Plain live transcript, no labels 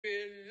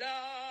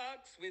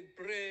with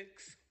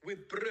bricks,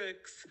 with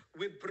bricks,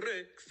 with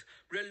bricks.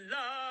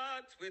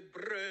 Relax with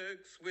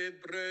bricks,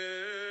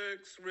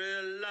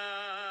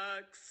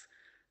 relax.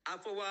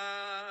 Alpha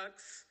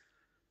wax.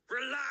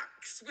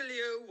 Relax, will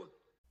you?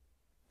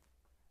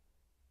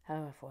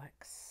 Hello,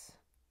 Wax.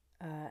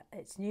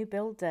 It's new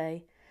build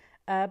day.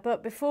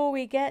 But before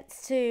we get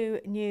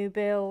to new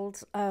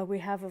build, we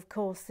have, of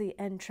course, the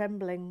end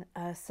trembling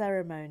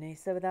ceremony.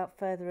 So without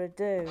further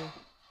ado,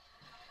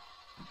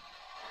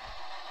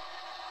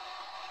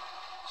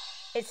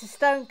 it's a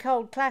stone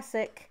cold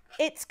classic.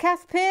 It's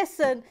Cath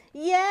Pearson.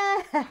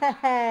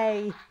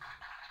 Yay!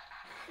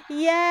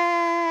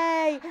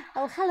 Yay!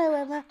 Oh, hello,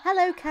 Emma.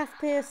 Hello, Cath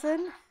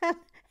Pearson.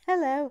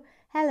 Hello,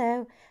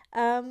 hello.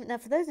 Now,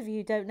 for those of you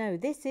who don't know,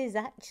 this is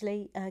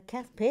actually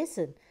Cath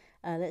Pearson.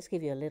 Let's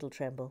give you a little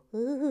tremble.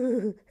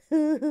 Ooh,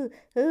 ooh,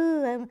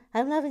 ooh,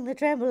 I'm loving the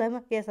tremble,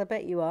 Emma. Yes, I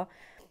bet you are.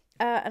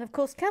 And of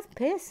course, Cath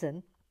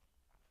Pearson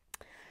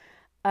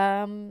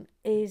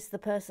is the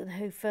person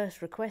who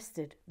first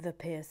requested the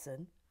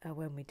Pearson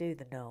when we do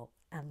the Knoll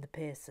and the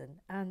Pearson,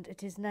 and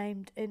it is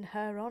named in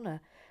her honour.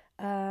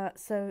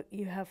 So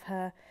you have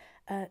her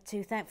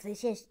to thank for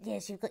this.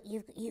 Yes, you've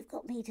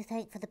got me to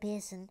thank for the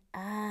Pearson.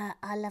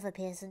 I love a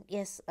Pearson.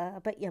 Yes, I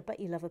bet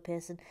you love a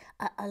Pearson.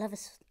 I love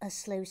a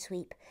slow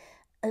sweep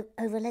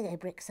over Lego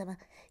bricks, Emma.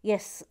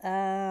 Yes,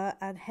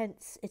 and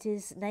hence it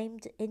is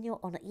named in your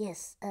honour.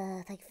 Yes,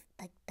 thank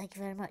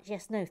you very much.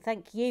 Yes, no,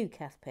 thank you,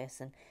 Cath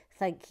Pearson.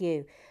 Thank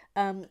you.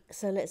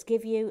 So let's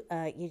give you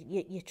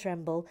your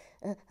tremble.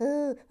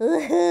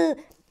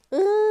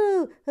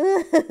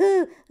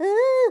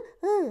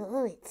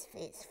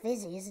 It's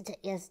fizzy, isn't it?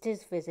 Yes, it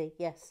is fizzy.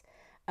 Yes,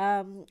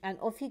 and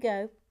off you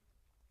go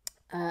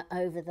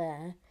over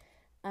there,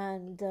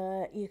 and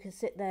you can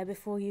sit there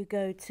before you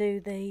go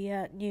to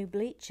the new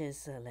bleachers.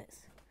 So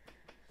let's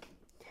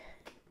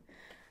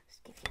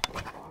give you a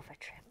bit more of a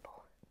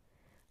tremble,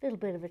 a little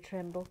bit of a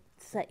tremble,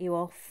 set you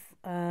off.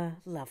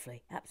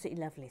 Lovely,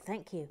 absolutely lovely.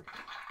 Thank you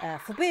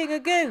for being a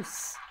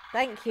goose.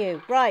 Thank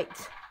you.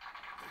 Right.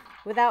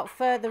 Without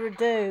further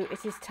ado,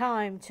 it is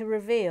time to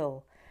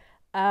reveal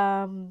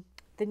the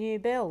new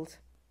build.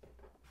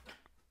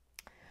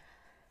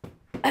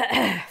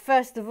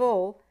 First of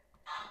all,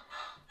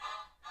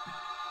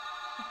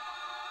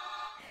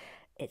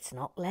 it's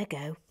not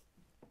Lego.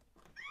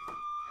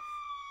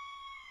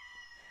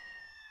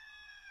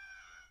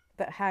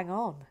 But hang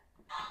on.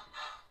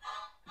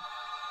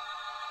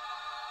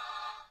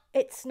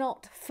 It's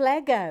not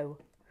FLEGO.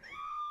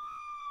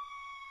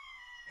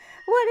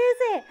 What is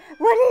it?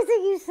 What is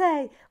it, you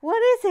say?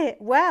 What is it?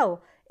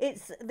 Well,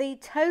 it's the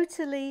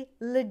totally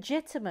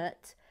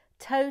legitimate,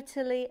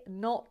 totally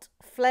not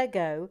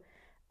FLEGO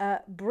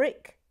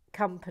brick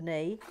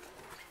company,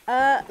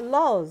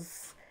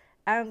 LOZ.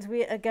 And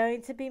we are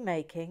going to be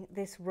making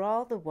this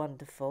rather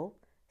wonderful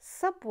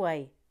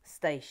subway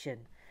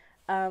station.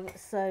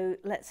 So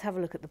let's have a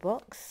look at the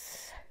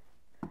box.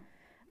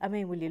 I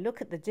mean, will you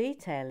look at the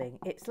detailing?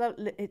 It's like,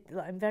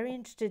 I'm very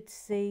interested to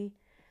see...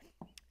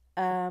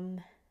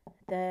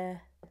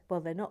 They're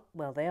not,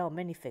 they are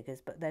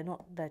minifigures, but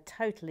they're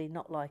totally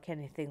not like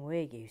anything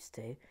we're used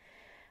to.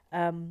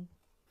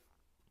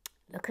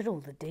 Look at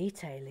all the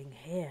detailing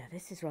here.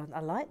 This is rather,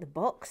 I like the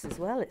box as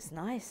well. It's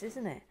nice,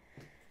 isn't it?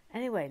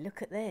 Anyway,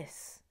 look at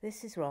this.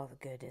 This is rather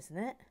good, isn't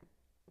it?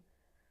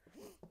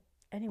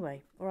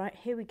 Anyway, all right,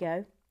 here we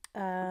go.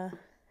 3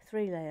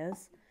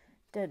 layers.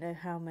 Don't know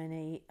how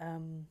many.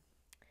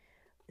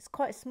 It's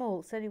quite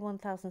small. It's only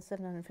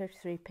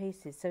 1,753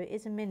 pieces, so it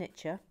is a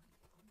miniature.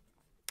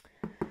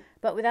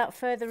 But without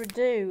further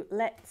ado,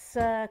 let's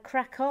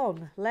crack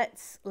on.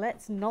 Let's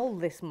knoll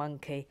this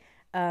monkey.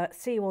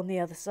 See you on the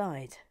other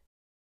side.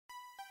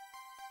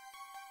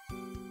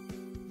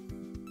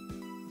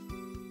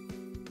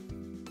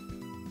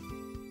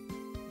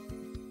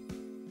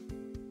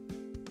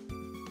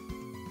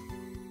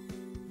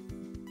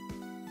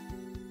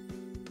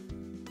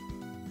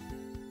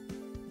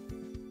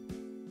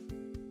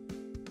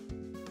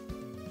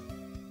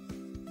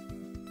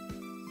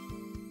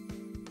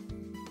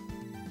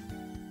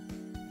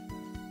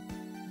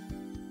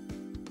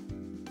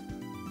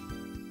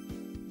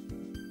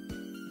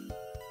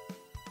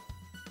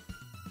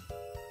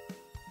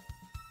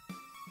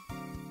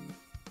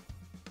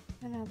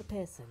 And now the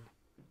Pearson.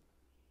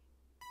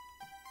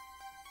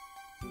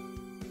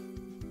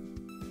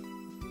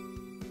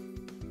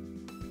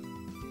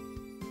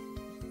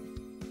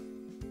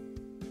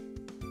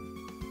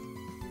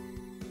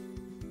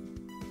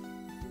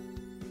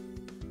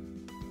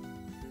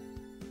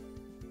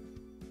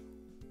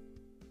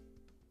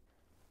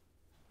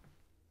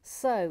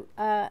 So,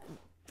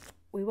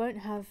 we won't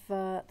have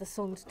the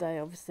song today,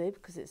 obviously,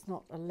 because it's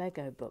not a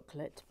Lego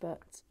booklet,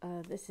 but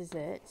this is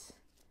it.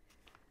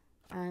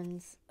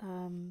 And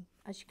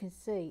as you can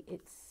see,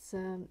 it's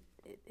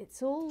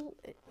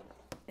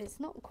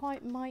not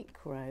quite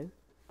micro,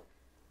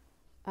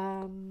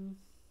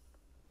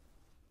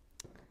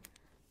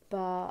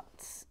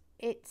 but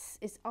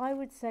it's I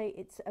would say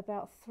it's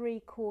about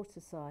 3/4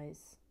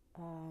 size,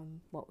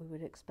 what we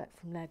would expect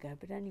from Lego.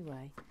 But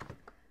anyway,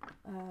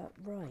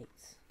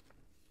 Right.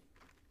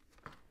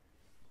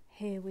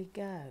 Here we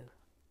go.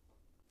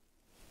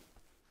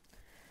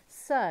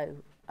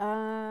 So,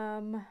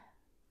 the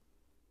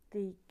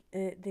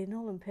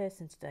Nolan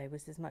Pearson today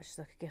was as much as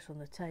I could get on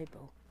the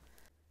table.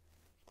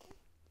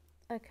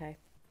 Okay,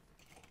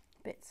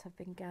 bits have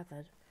been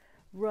gathered.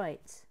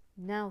 Right,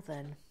 now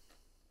then.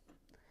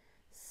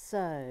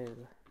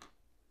 So,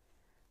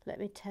 let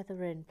me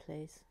tether in,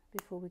 please,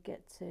 before we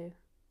get to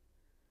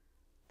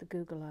the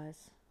Google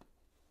Eyes.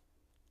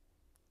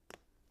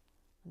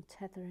 I'm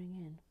tethering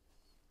in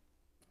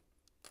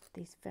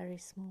these very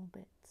small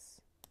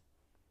bits.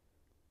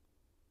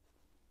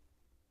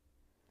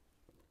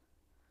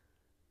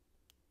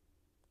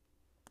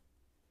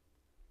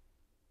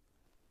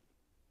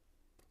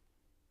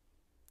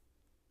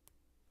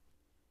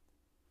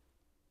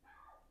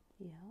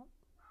 Yeah,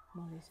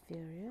 Molly's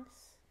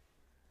furious,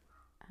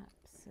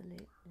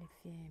 absolutely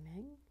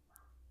fuming.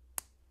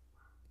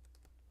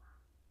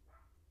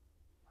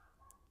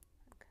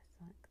 It goes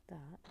like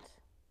that,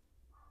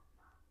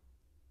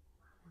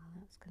 and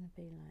that's going to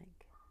be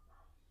like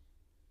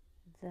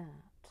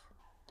that.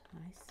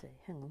 I see.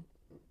 Hang on.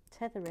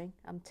 Tethering.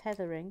 I'm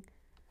tethering.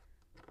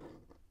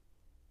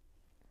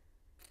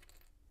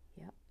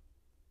 Yep.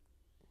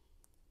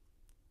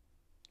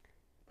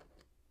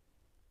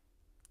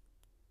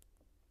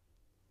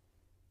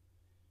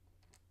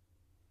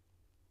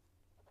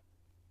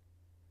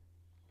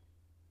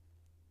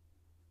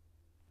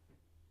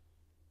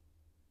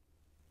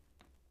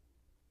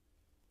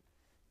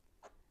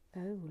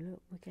 Oh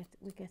look, we're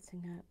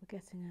getting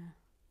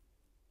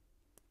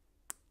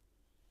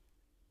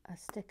a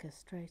sticker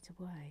straight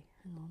away.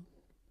 Hang on.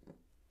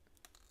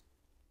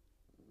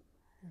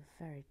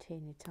 Very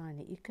teeny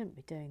tiny. You couldn't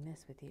be doing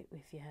this with you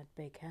if you had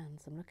big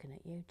hands. I'm looking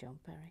at you, John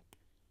Perry.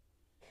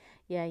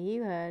 Yeah,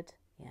 you heard.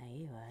 Yeah,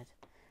 you heard.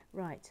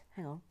 Right,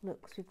 hang on.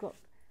 Look, we've got.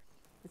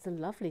 It's a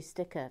lovely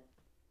set of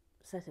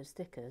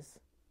stickers,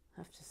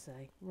 I have to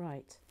say.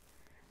 Right.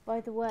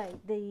 By the way,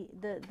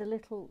 look,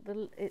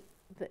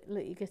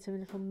 you get a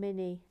little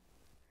mini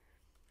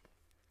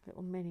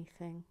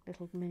thing,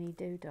 little mini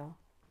doodah.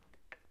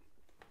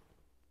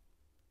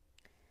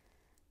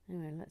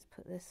 Anyway, let's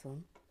put this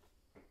on.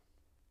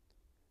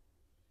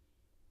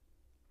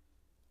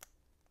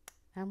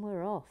 And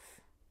we're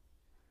off.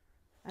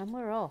 And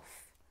we're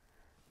off.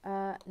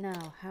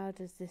 Now, how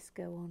does this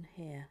go on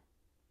here?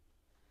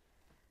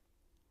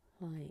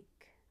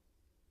 Like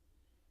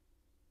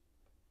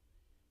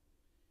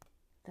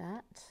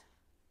that.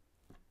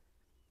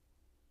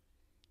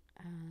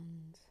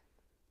 And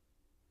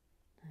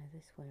no,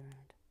 this way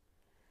around.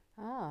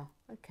 Ah,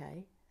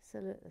 okay. So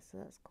look, so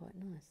that's quite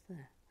nice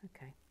there.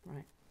 Okay,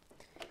 right.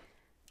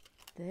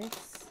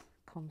 This,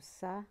 comme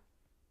ça.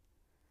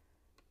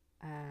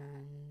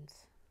 And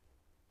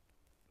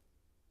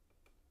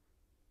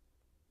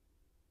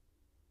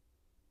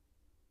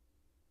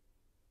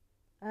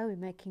oh, we're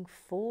making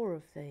 4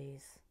 of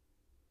these.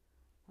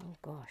 Oh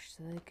gosh,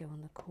 so they go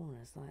on the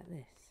corners like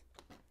this.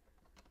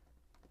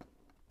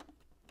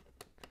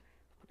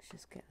 Let's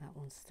just get that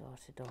one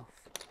started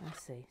off. I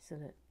see. So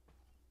that,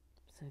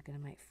 so we're going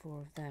to make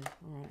 4 of them.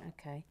 All right,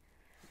 okay.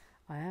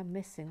 I am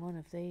missing one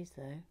of these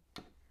though,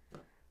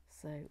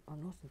 so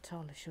I'm not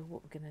entirely sure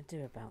what we're going to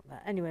do about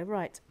that. Anyway,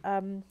 right.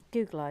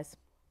 Google Eyes.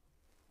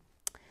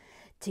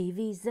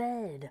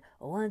 TVZ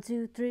 1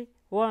 2 3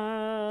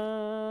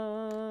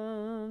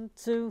 1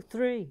 2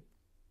 3.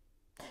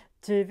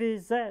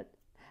 TVZ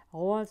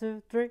 1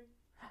 2 3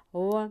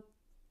 1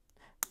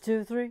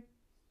 2 3.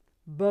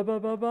 Ba ba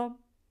ba bum.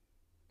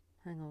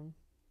 Hang on,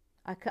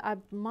 I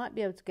might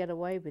be able to get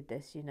away with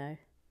this, you know.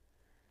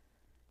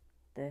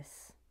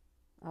 This,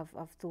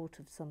 I've thought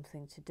of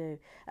something to do.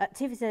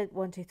 TVZ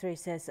 1 2 3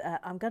 says,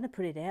 I'm going to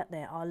put it out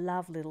there. I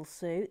love Little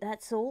Sue.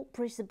 That's all.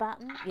 Press the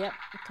button. Yep.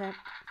 Okay.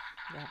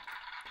 Yep.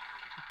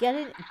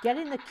 Get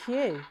in the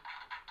queue.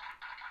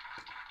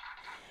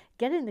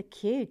 Get in the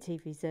queue,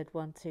 TVZ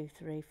 1 2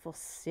 3, for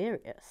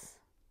serious.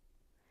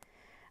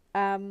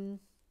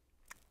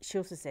 She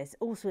also says,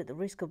 also at the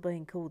risk of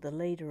being called the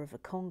leader of a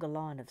conga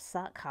line of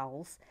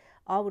suckholes,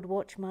 I would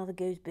watch Mother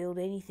Goose build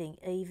anything,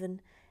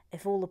 even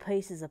if all the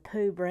pieces are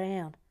poo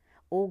brown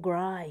or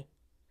grey.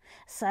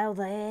 So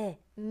there.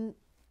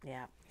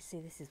 Yeah, you see,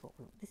 this is what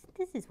we want.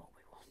 This is what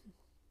we want.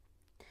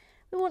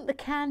 We want the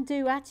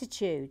can-do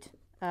attitude.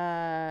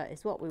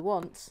 Is what we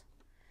want.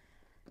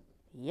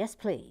 Yes,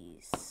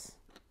 please.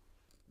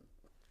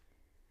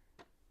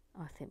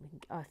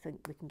 I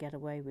think we can get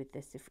away with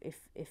this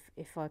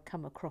if I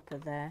come a cropper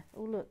there.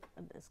 Oh look,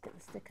 let's get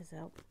the stickers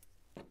out.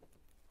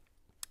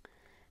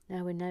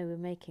 Now we know we're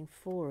making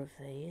 4 of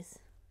these.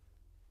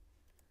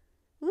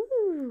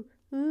 Ooh,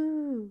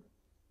 ooh.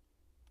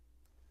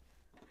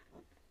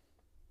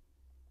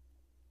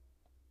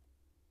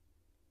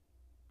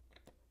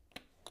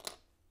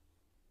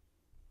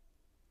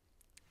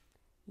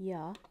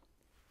 Yeah.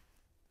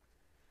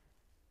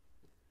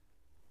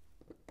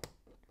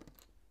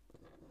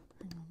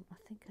 Hang on, I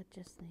think I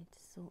just need to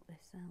sort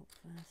this out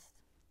first.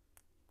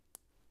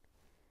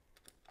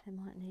 There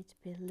might need to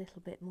be a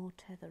little bit more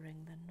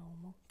tethering than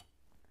normal.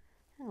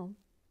 Hang on.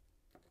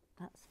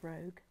 That's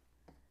rogue.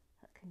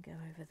 That can go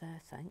over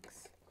there,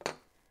 thanks.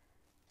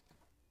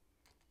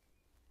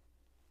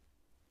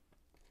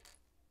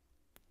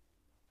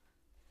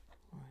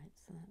 Right,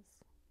 so that's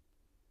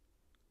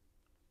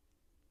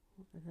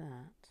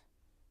that.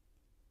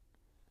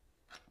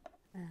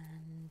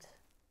 And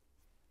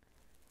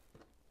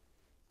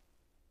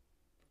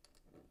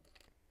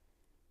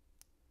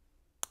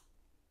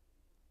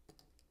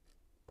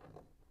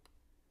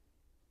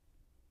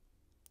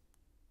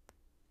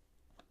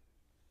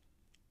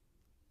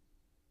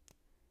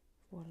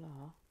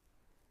voila.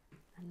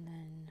 And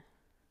then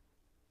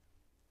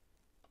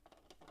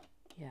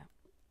yeah.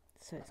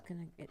 So it's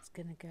gonna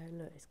go,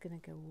 look, it's gonna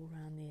go all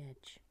around the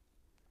edge.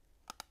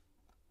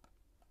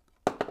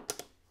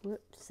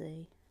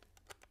 Whoopsie.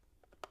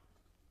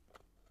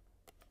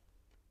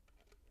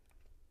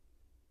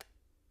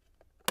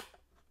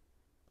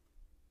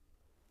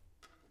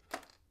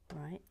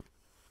 Right.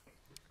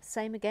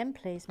 Same again,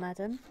 please,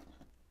 madam.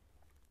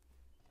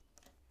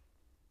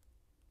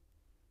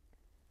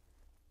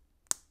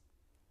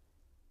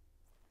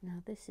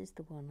 Now this is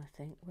the one, I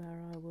think, where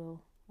I'm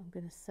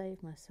going to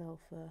save myself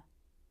a...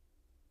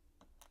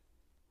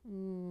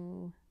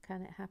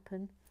 can it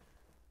happen?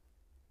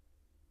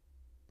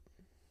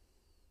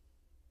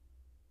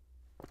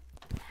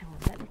 Hang on,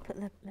 let me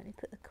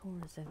put the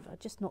corners in. I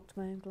just knocked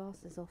my own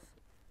glasses off.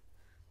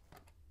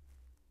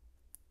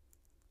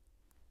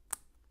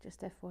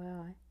 Just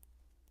FYI.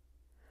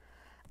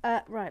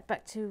 Right,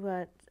 back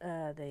to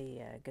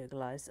the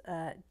Google Eyes.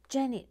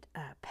 Janet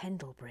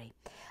Pendlebury.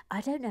 I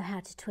don't know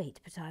how to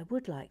tweet, but I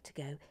would like to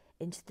go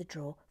into the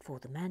draw for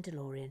the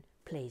Mandalorian,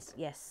 please.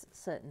 Yes,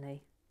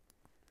 certainly.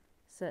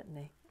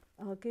 Certainly.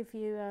 I'll give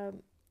you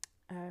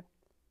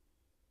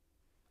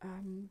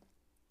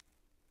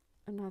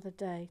another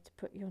day to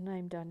put your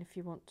name down if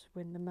you want to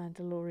win the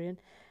Mandalorian.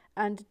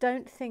 And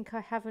don't think I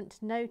haven't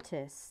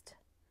noticed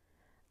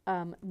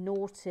the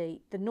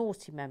naughty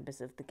members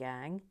of the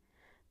gang,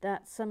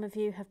 that some of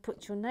you have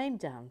put your name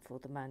down for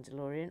the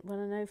Mandalorian when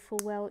I know full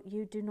well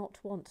you do not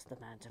want the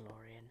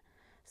Mandalorian.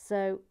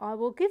 So I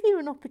will give you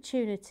an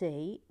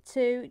opportunity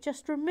to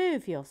just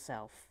remove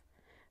yourself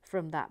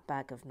from that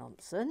bag of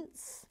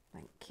nonsense.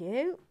 Thank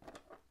you.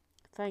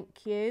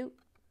 Thank you.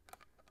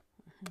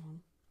 Hang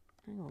on.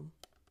 Hang on.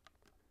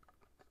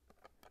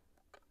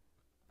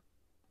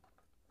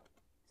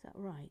 Is that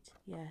right?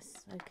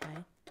 Yes.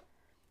 Okay.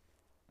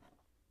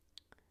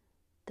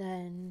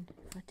 Then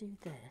if I do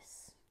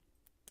this,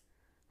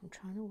 I'm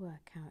trying to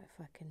work out if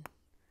I can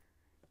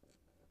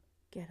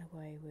get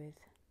away with...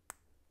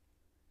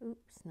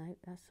 Oops, no,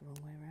 that's the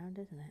wrong way around,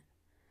 isn't it?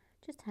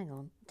 Just hang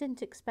on.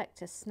 Didn't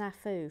expect a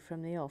snafu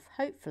from the off.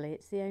 Hopefully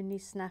it's the only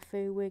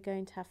snafu we're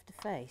going to have to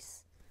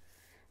face.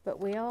 But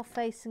we are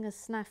facing a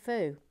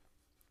snafu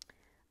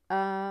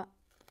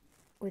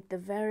with the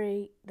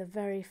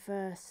very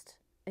first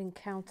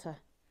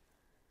encounter.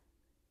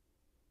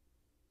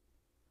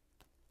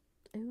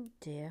 Oh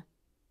dear.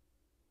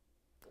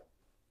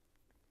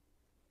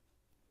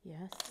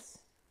 Yes.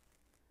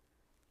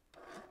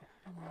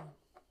 Hang on.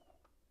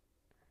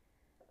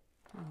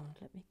 Hang on,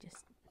 let me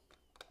just...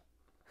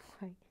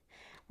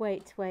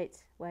 Wait. So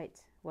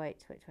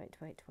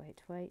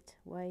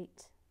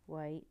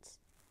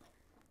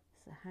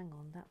hang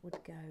on, that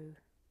would go...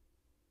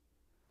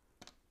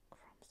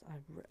 Crumbs,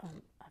 I've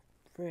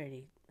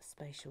really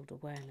spatial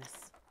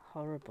awareness,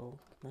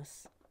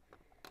 horribleness.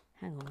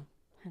 Hang on,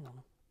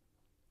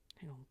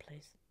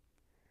 please.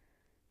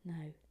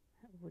 No,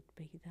 that would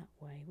be that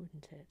way,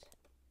 wouldn't it?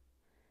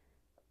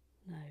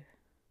 No.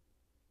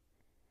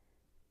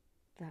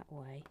 That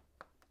way.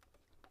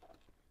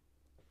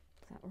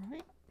 Is that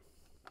right?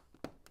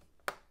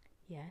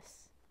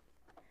 Yes.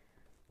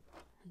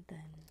 And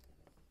then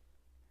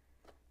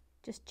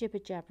just jibber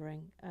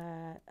jabbering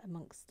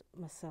amongst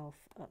myself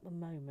at the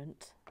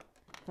moment.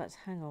 But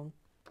hang on,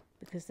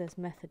 because there's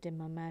method in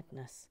my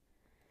madness.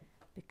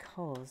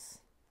 Because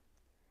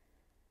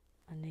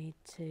I need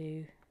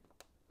to...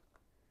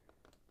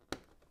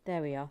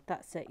 There we are.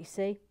 That's it. You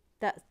see?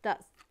 That's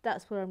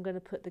where I'm going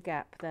to put the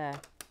gap there.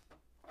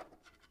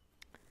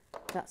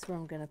 That's where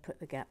I'm going to put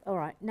the gap. All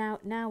right. Now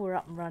we're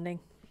up and running.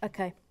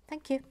 Okay.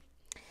 Thank you.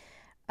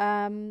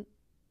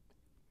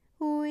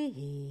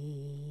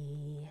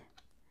 We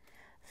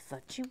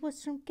thought she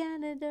was from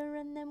Canada,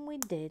 and then we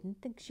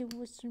didn't think she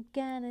was from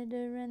Canada,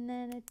 and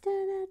then it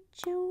turned out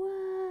she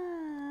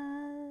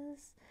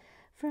was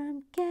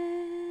from Canada.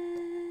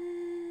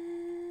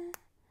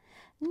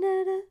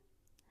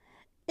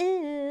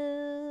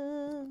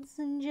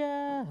 Elton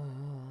John.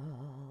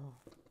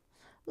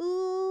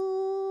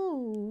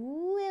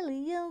 Ooh,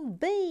 William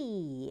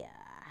B.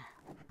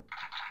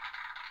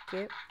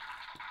 Cute.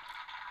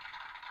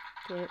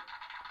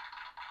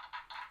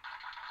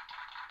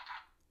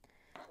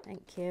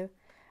 Thank you.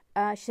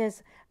 She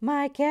says,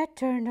 my cat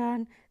turned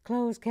on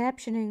closed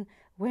captioning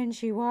when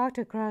she walked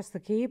across the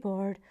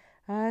keyboard.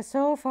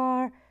 So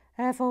far,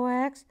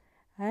 FOX,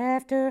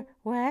 after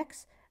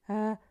wax,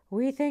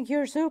 we think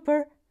you're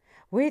super.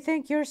 We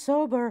think you're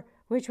sober,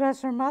 which was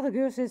from Mother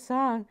Goose's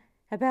song.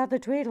 about the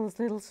Tweedles,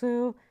 little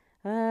Sue.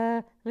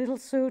 Little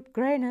suit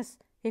grayness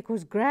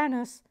equals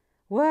granus.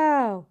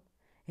 Whoa!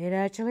 It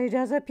actually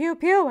does a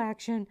pew-pew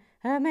action.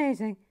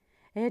 Amazing.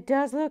 It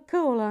does look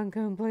cool on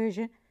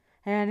completion,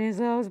 and is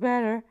loads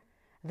better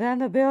than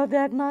the build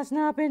that must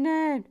not be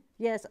named.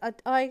 Yes,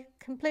 I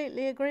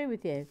completely agree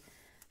with you,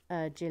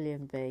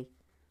 Gillian B.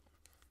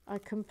 I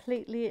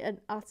completely and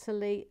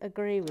utterly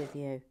agree with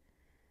you.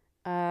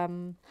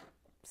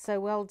 So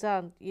well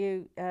done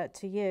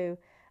to you.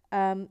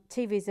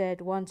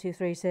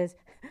 TVZ123 says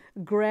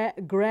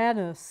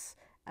Granus,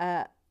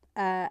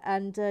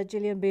 and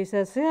Gillian B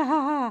says,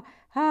 ha,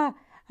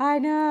 I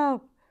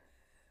know.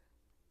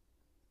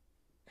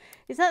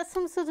 Is that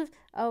some sort of...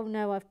 Oh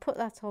no, I've put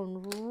that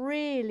on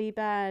really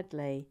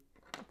badly.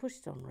 I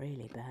pushed it on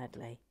really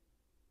badly.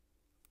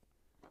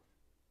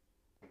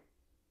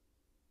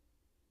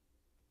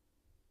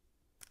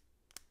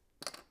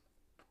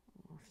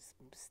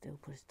 I've still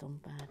put it on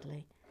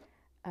badly.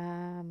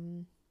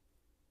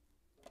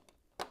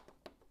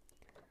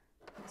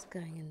 It's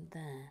going in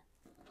there.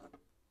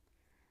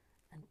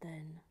 And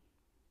then...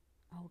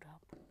 Hold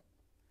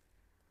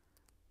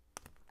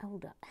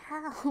up.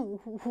 How?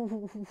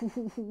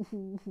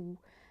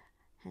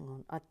 Hang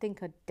on. I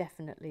think I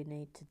definitely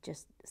need to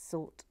just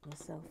sort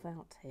myself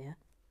out here.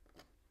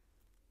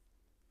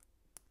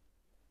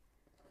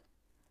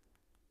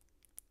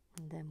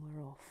 And then we're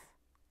off.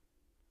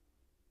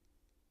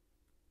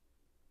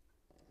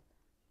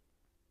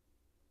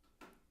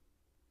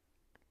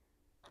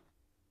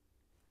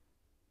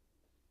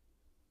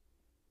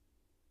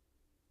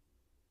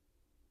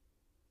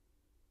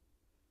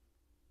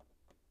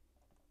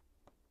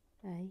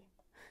 Eh?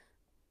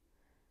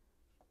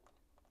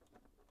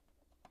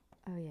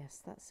 Oh yes,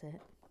 that's it.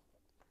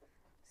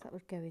 So that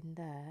would go in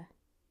there,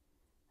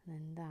 and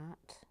then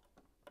that.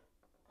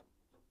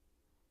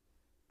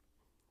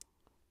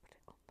 Put it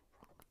on the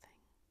wrong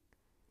thing.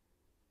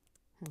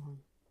 Hang on.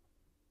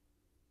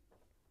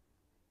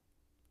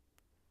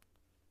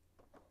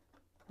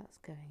 That's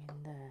going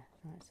in there.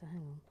 Right, so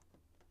hang on.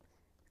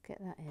 Get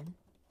that in.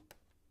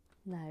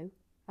 No.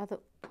 Other...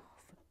 Oh,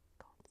 for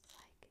God's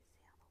sake, it's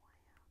the other way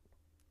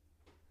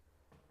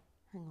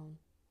up. Hang on.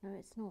 No,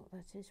 it's not.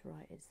 That is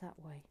right. It's that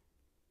way.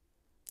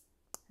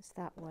 It's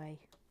that way.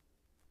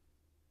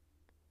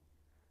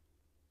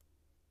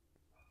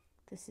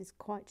 This is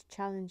quite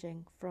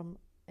challenging from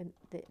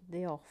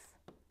the off.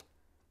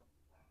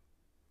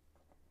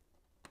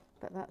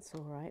 But that's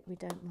all right. We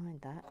don't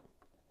mind that.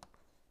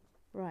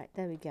 Right,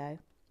 there we go.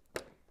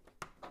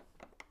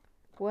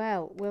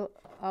 Well,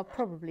 I'll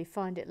probably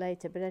find it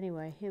later. But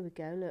anyway, here we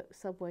go. Look,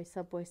 Subway,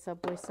 Subway,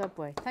 Subway,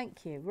 Subway.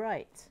 Thank you.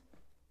 Right.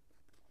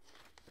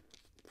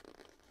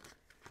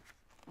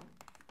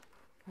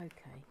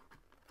 Okay.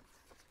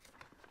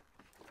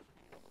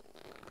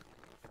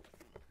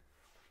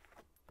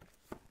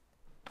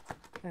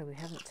 Oh, we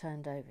haven't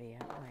turned over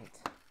yet. Wait.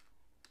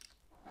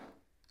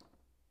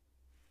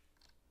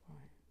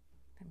 Right.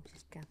 Let me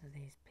just gather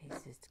these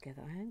pieces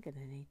together. I am going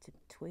to need to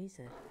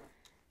tweezer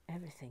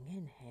everything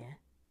in here.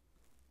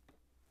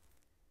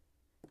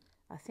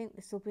 I think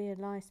this will be a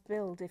nice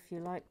build if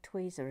you like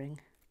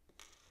tweezering.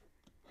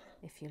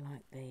 If you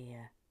like the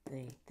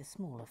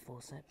smaller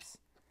forceps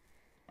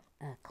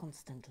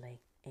constantly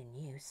in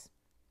use.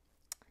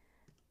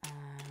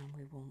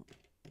 We want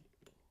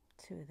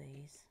 2 of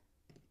these.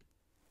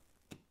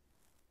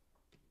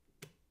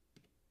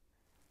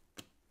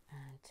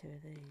 And 2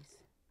 of these.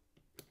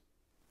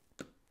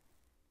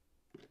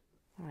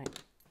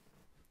 Right.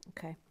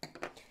 Okay.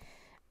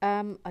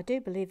 I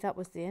do believe that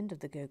was the end of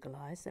the Google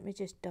Eyes. Let me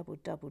just double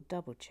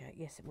check.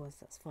 Yes, it was.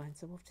 That's fine.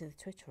 So off to the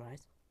Twitter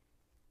Eyes.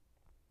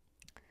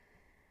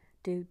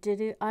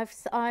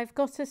 I've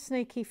got a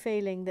sneaky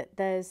feeling that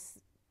there's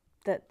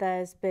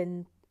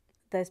been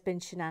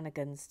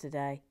shenanigans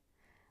today.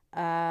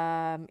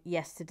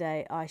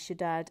 Yesterday, I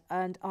should add,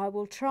 and I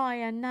will try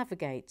and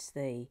navigate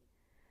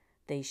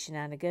these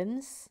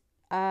shenanigans.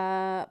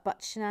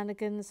 But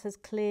shenanigans has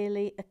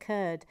clearly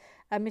occurred.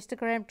 Mr.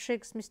 Graham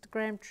Triggs,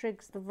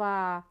 the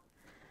VAR,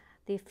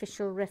 the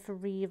official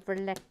referee of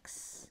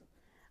Relax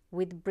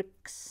with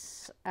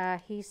bricks.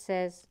 He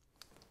says,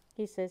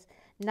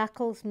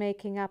 Knuckles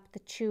making up the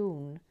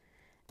tune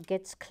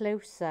gets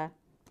closer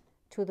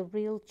to the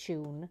real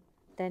tune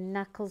than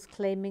Knuckles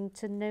claiming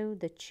to know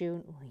the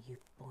tune. Oh, you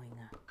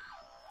boinger.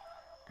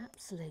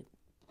 Absolute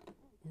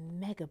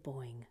mega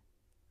boing.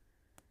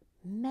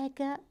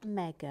 Mega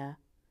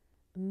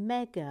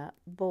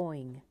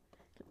boing.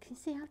 Look, can you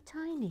see how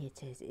tiny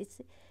it is?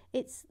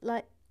 It's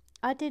like,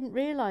 I didn't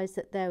realise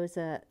that there was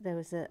a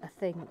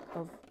thing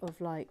of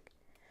like,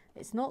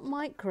 it's not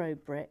micro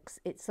bricks.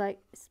 It's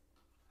like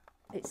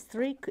it's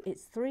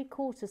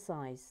 3/4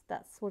 size.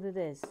 That's what it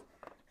is.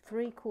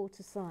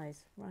 3/4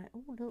 size. Right.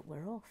 Oh look,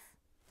 we're off,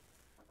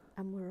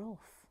 and we're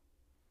off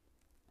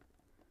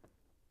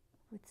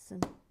with some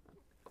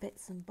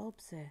bits and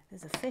bobs here.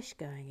 There's a fish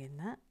going in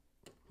that.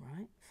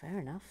 Right. Fair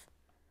enough.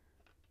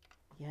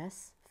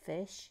 Yes,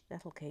 fish.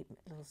 That'll keep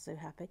little Sue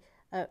happy.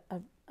 A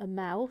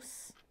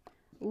mouse.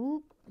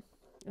 Ooh,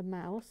 a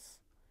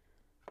mouse.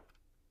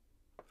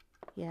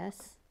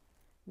 Yes.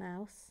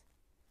 Mouse.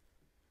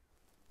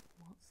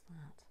 What's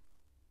that?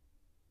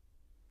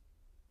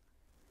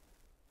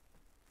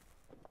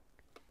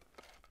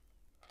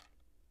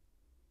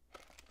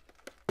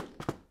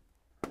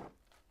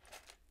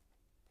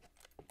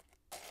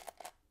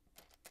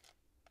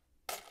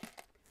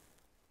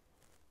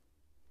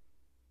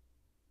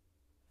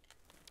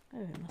 Oh,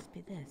 it must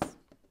be this.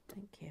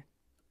 Thank you.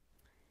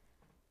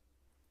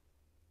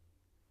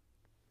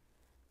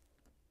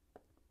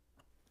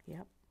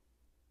 Yep.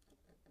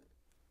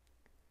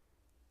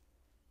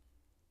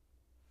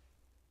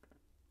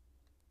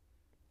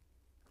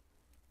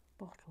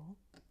 Bottle.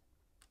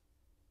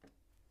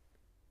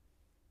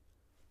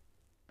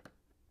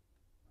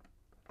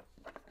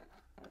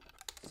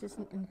 This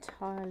isn't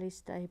entirely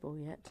stable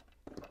yet.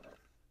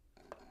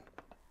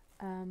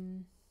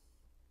 Hang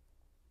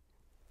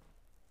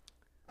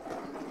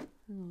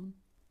on.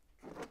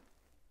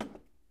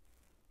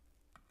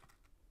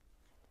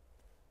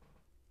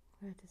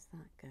 Where does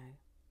that go?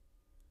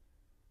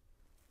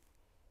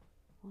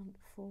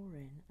 4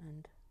 in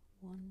and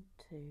 1,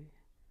 2,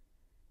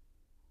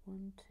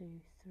 1,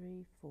 2,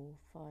 3, 4,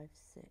 5,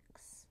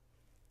 6.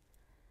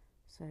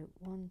 So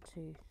 1,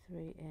 2,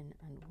 3 in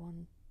and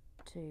 1,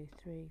 2,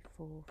 3,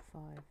 4,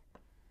 5,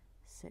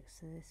 6.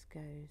 So this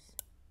goes.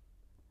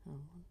 Oh,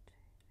 1, 2,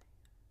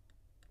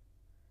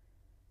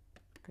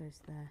 3. Goes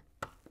there.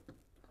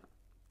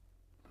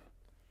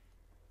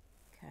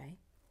 Okay.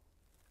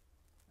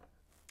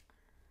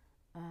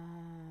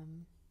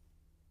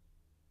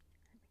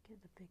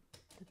 Let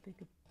me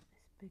get this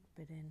big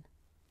bit in.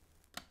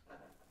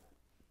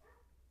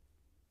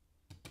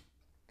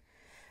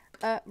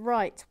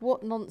 Right,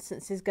 what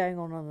nonsense is going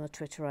on the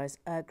Twitterize?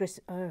 Oh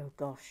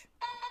gosh.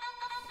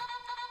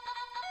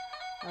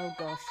 Oh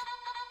gosh.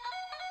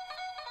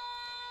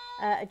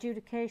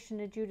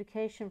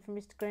 Adjudication from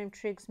Mr. Graham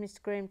Triggs.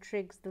 Mr. Graham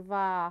Triggs, the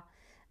VAR,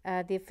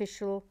 the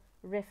official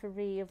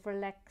referee of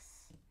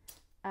Relax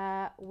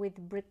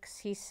with Bricks.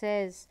 He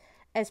says,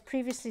 as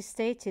previously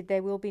stated,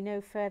 there will be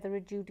no further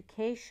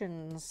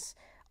adjudications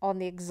on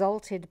the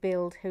exalted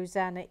build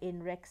Hosanna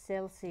in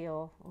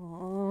Rexcelsior.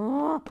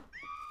 Oh.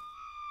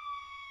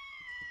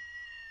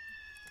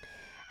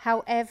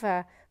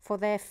 However, for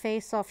their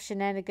face-off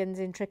shenanigans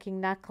in Tricking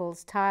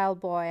Knuckles, Tile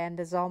Boy and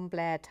the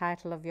Zomblair,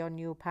 title of your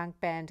new punk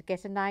band,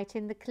 get a night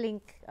in the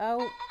clink.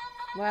 Oh,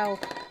 well.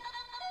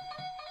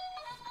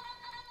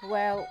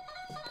 Well,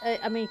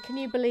 I mean, can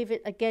you believe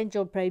it? Again,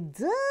 John Prame.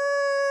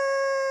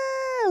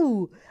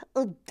 Oh,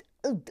 I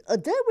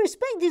don't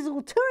respect his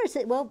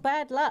authority. Well,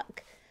 bad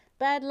luck.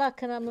 Bad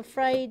luck, and I'm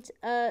afraid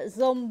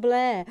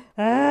Zomblair.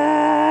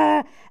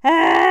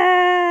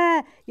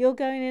 You're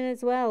going in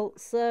as well.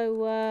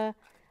 So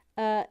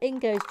in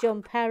goes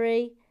John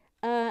Parry,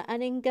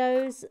 and in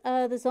goes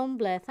the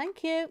Zomblair.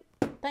 Thank you.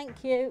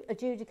 Thank you.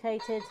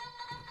 Adjudicated.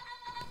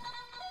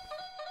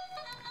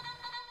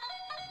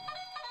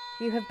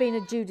 You have been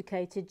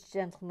adjudicated,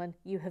 gentlemen.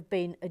 You have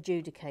been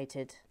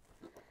adjudicated.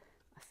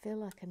 I feel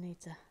like I need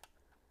to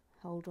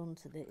hold on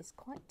to this. It's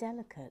quite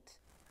delicate,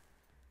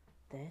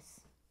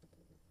 this.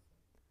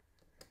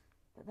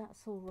 But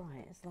that's all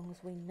right, as long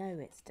as we know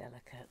it's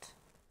delicate.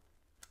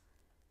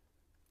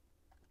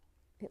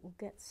 It will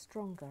get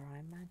stronger, I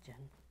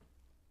imagine.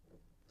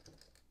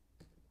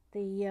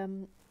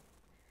 The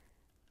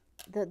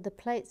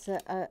plates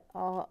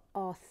are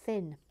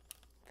thin,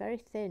 very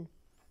thin.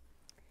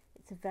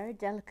 It's a very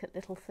delicate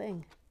little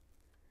thing,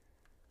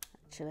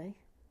 actually,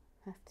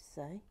 I have to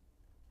say.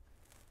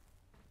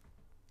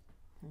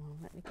 Hang on,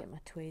 let me get my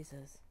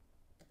tweezers.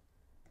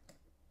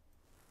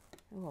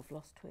 Oh, I've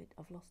lost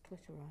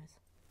Twitterize.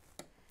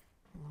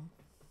 Hang on,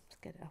 let's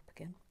get it up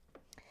again.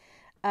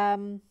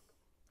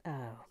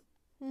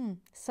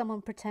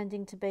 Someone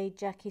pretending to be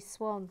Jackie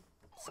Swan.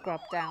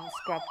 Scrub down.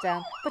 But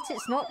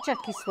it's not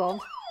Jackie Swan.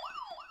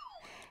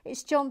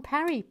 It's John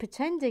Parry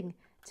pretending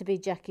to be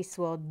Jackie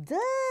Swan.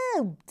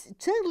 Damn!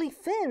 Totally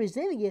fair as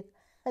any, Your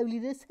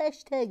Holiness.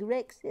 Hashtag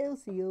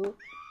Rexcelsior.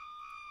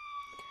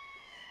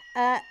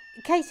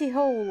 Katie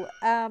Hall.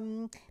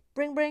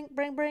 Bring.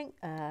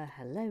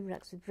 Hello,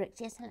 Rex with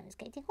Bricks. Yes, hello, it's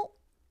Katie Hall.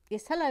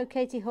 Yes, hello,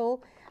 Katie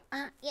Hall.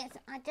 Yes,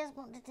 I just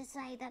wanted to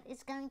say that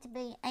it's going to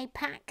be a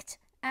packed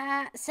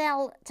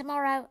sell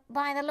tomorrow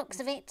by the looks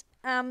of it.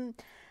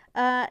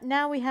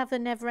 Now we have the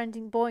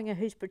never-ending boinger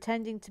who's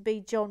pretending to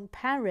be John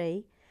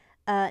Parry.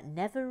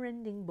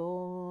 Never-ending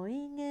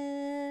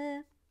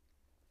boinger.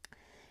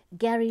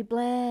 Gary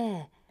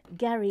Blair.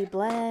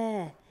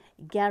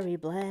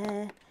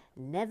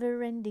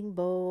 Never-ending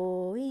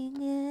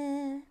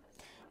boinger.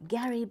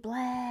 Gary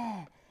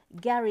Blair.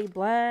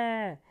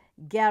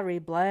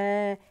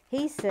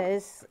 He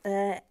says,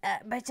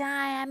 But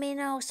I am in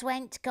no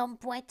swent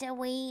compweta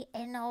we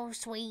in no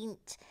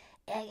sweet.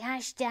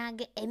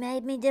 Hashtag, it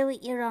made me do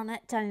it, Your Honour.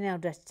 Tanya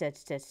Naldretta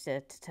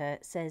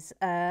says,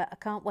 I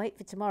can't wait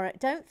for tomorrow.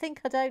 Don't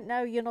think I don't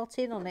know you're not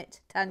in on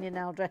it, Tanya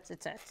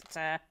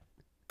Naldretta.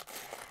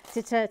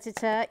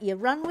 You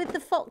run with the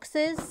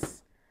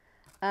foxes.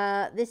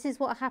 This is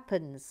what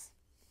happens.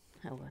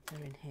 Oh, well,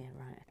 they're in here,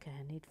 right? Okay,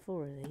 I need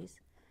 4 of these.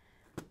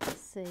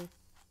 Let's see.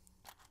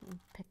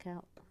 pick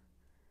out.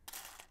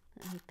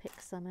 Let me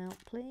pick some out,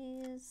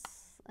 please.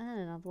 And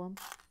another one.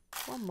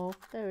 One more.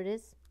 There it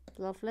is.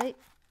 Lovely.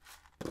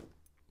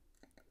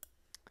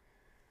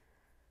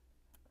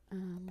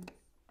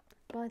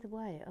 By the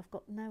way, I've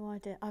got no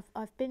idea.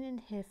 I've been in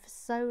here for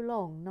so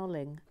long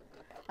nolling.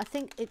 I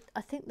think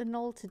the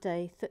knoll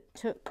today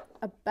took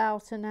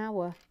about an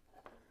hour,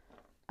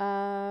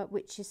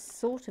 which is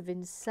sort of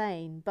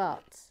insane,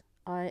 but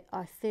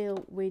I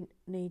feel we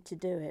need to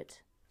do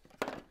it.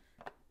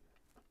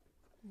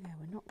 Yeah,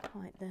 we're not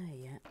quite there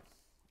yet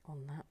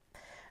on that.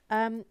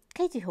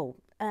 Katie Hall.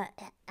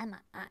 Emma,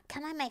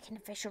 can I make an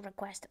official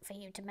request for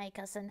you to make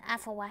us an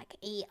Afawak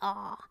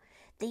ER?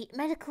 The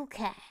medical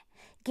care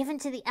given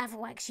to the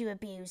Afawaks you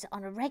abuse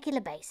on a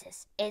regular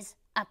basis is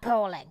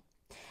appalling.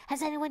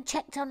 Has anyone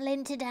checked on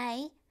Lynn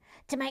today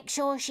to make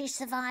sure she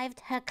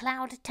survived her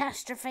cloud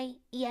catastrophe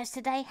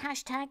yesterday?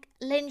 Hashtag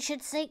Lynn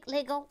should seek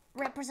legal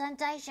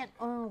representation.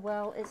 Oh,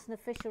 well, it's an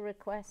official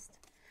request.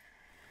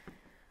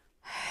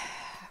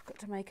 I've got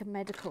to make a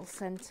medical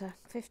centre.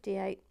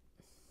 58.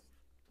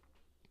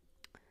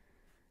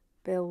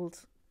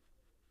 Build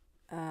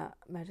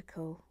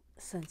medical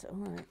centre.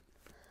 All right.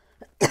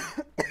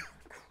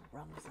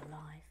 Crumbs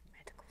alive.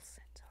 Medical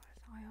centre,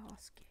 as I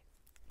ask you.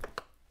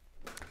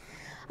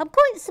 I'm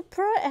quite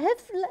surprised.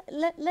 Have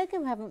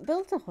LEGO haven't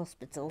built a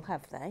hospital,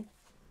 have they?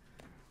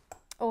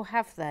 Or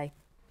have they?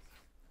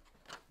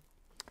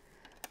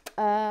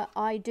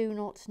 I do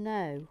not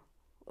know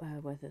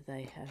whether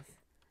they have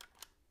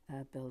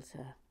built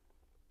it.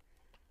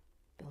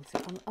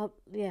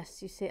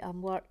 Yes, you see,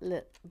 I'm worried.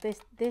 Look,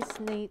 this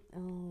needs.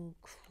 Oh,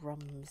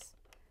 crumbs!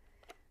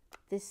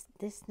 This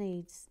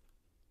needs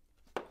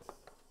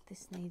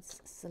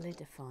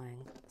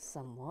solidifying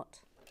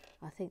somewhat.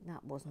 I think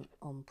that wasn't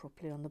on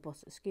properly on the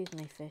bottom. Excuse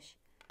me, fish.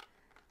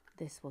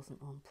 This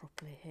wasn't on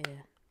properly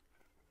here.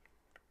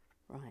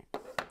 Right,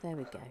 there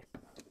we go.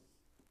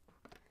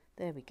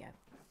 There we go.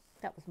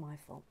 That was my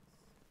fault.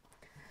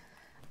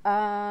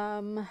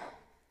 Hang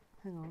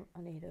on,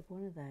 I need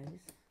one of those.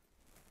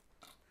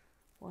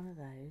 One of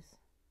those.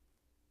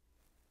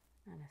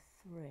 And a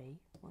 3.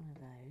 One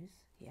of those.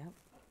 Yep.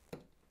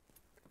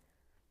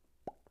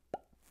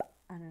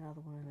 And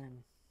another one of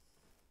them.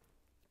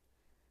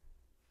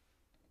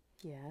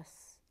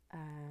 Yes.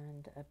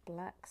 And a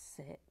black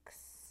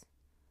 6.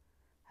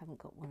 Haven't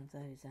got one of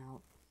those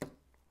out.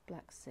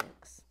 Black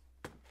 6.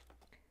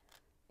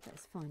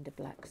 Let's find a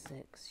black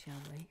 6,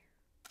 shall we?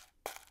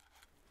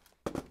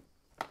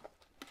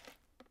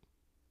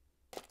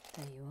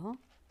 There you are.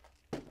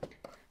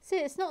 See,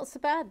 it's not so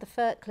bad, the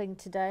Ferkling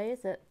today,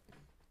 is it?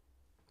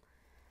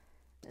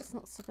 It's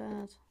not so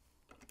bad.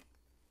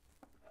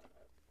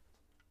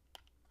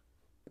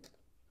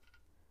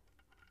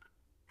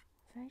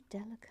 Very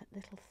delicate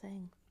little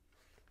thing.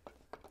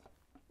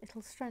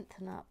 It'll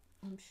strengthen up,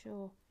 I'm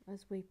sure,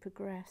 as we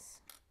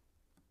progress.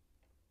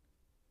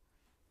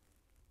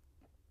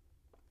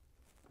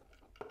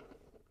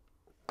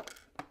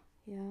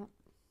 Yeah.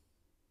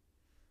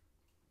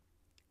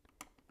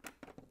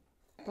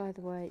 By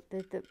the way,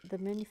 the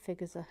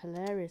minifigures are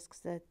hilarious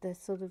because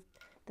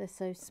they're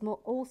so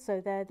small. Also,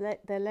 their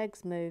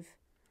legs move,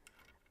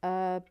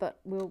 but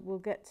we'll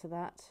get to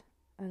that.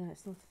 Oh no,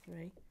 it's not a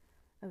 3.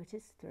 Oh, it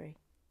is 3.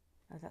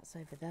 Oh, that's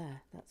over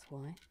there. That's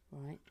why.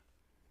 Right.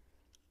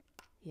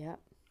 Yep.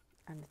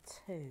 And a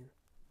 2.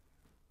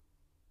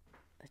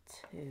 A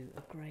 2.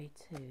 A grey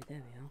 2.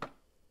 There we are.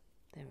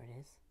 There it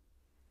is.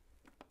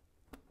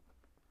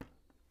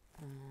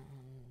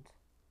 And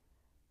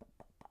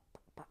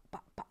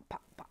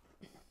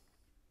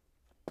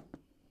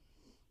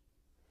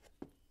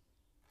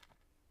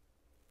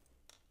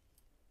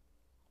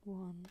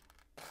 1.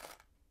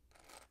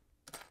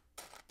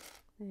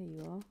 There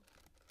you are.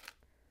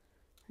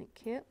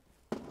 Thank you.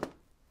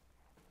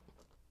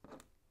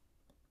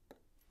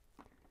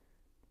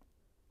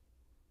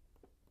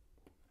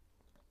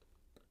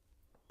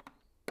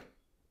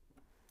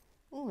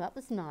 Oh, that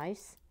was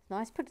nice.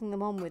 Nice putting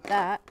them on with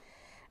that.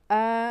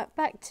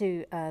 Back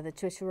to the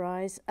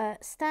Twitterize.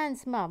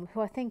 Stan's mum,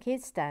 who I think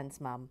is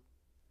Stan's mum.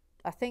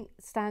 I think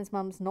Stan's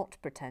mum's not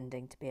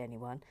pretending to be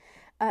anyone.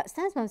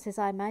 Stan's mum says,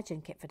 I imagine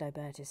Kitford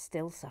O'Burt is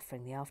still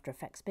suffering the after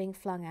effects. Being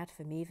flung out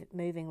of a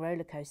moving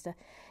roller coaster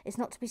is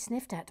not to be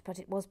sniffed at, but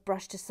it was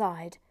brushed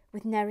aside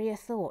with nary a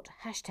thought.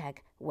 Hashtag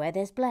where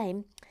there's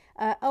blame.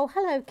 Oh,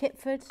 hello,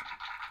 Kitford.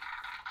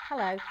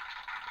 Hello.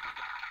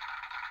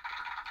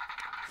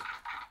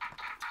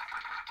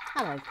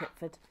 Hello,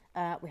 Kitford.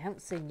 We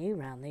haven't seen you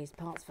round these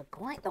parts for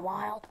quite a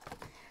while.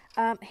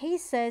 He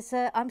says,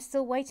 I'm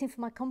still waiting for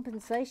my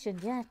compensation.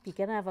 Yeah, you're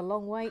going to have a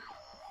long wait.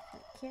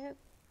 Thank you.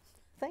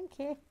 Thank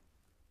you.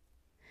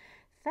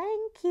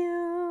 Thank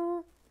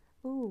you.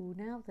 Ooh,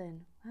 now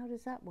then, how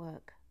does that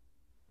work?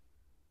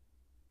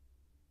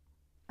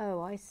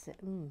 Oh, I see.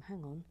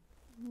 Hang on.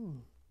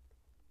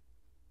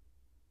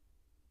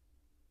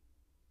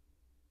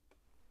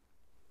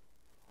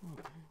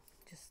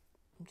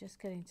 I'm just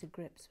getting to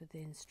grips with the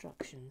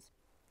instructions.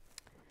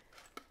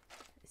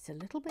 It's a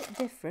little bit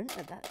different,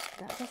 but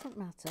that doesn't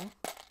matter.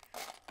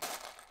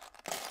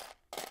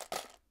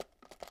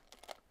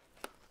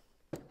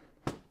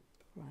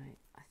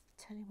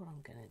 what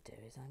I'm going to do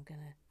is I'm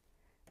going to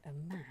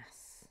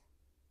amass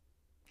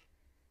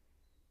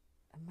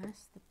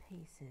the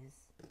pieces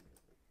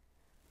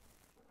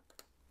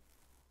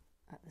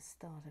at the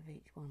start of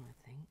each one, I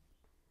think.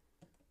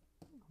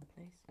 Hang on,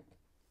 please.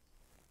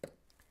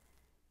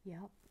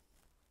 Yep.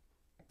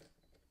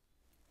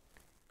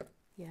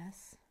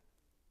 Yes.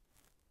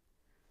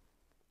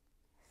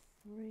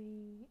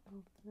 3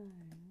 of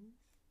those.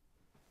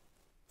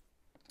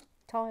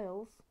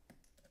 Tiles.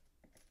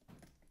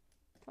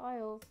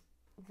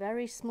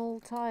 Very small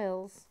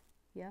tiles.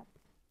 Yep.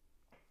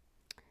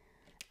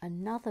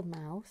 Another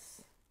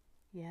mouse.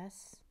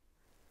 Yes.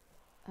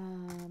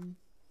 One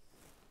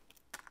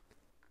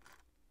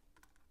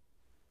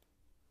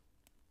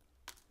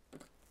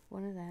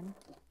of them.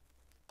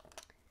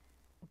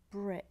 A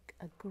brick.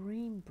 A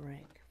green brick.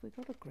 Have we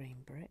got a green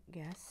brick?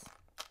 Yes.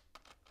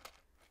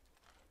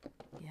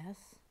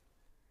 Yes.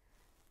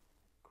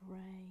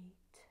 Grey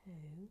 2.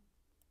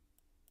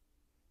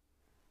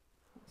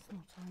 That's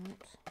not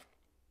out.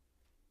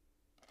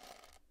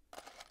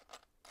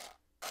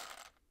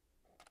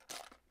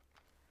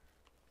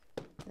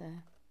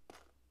 There.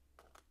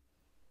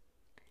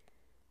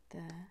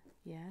 There,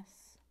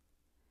 yes.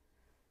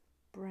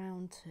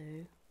 Brown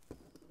 2.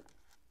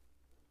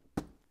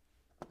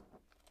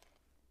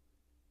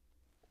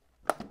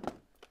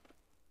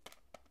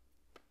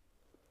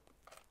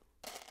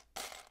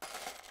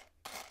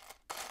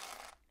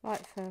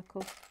 Light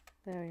circle.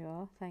 There you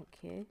are.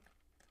 Thank you.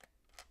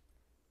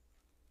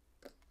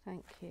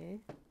 Thank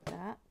you.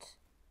 That.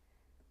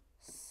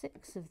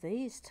 6 of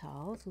these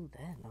tiles. Oh,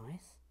 they're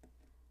nice.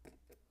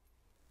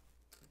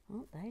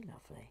 Aren't they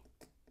lovely?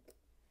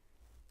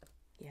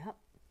 Yep.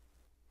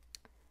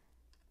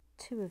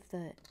 2 of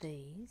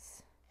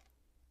these.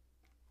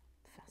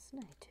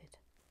 Fascinated.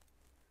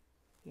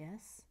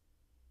 Yes.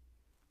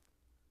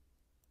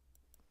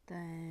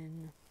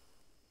 Then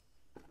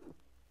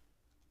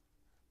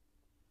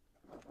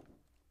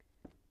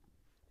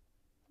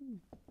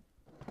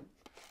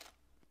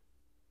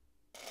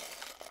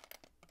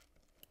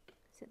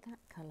is it that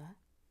colour?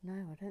 No,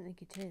 I don't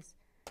think it is.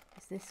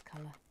 It's this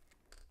colour.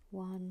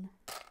 1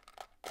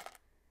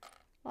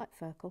 light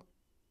circle.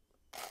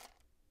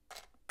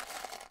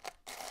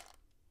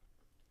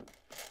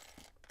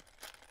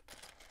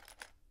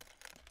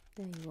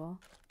 There you are.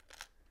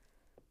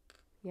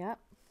 Yep.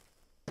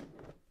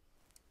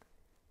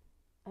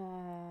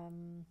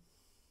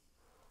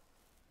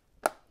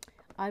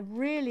 I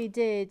really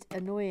did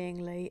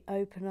annoyingly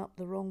open up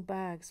the wrong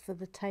bags for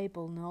the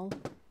table, Noel.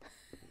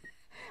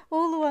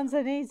 All the ones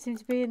I need seem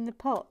to be in the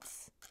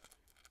pots.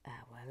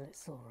 Ah, well,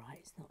 it's all right.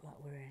 It's not like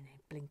we're in a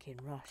blinking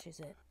rush,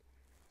 is it?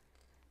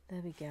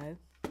 There we go.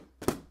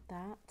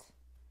 That.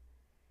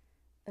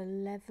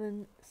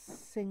 11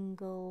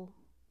 single.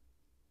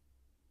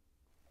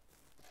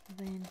 Are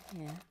they in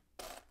here?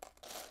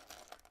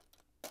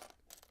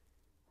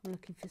 I'm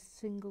looking for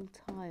single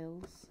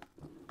tiles.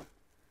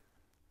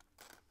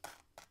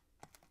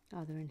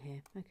 Oh, they're in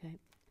here.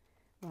 Okay.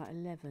 Right,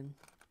 11.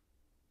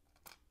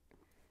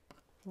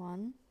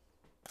 1,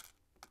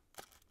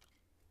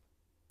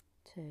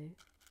 2,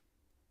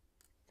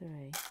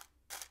 3,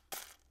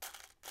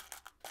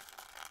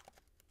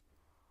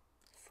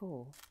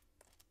 4,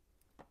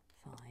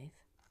 5,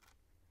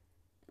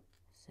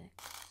 6,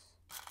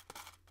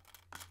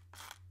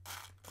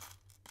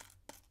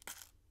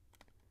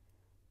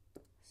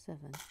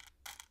 7,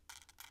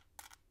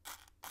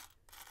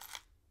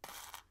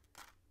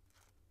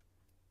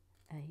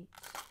 8,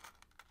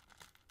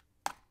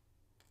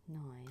 9,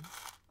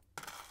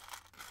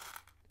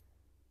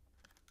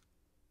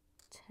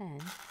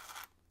 10.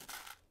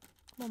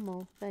 One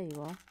more. There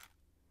you are.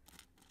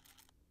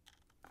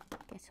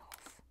 Get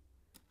off.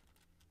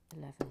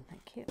 11.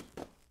 Thank you.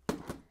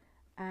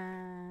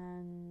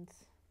 And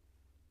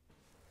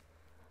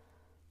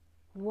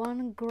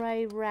 1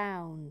 grey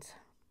round.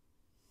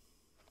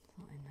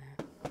 Not in there.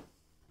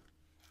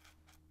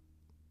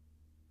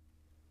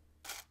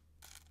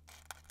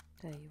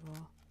 There you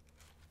are.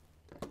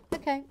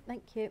 Okay,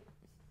 thank you.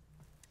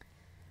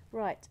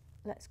 Right,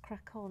 let's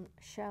crack on,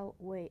 shall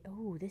we?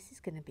 Oh, this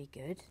is going to be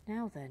good.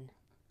 Now then,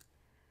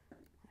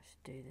 I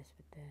should do this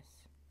with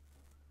this.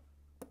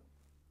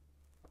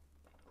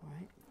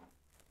 Right.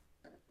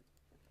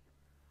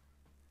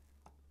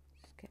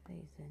 Just get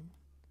these in.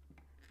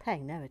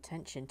 Paying no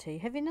attention to you.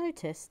 Have you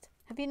noticed?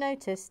 Have you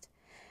noticed?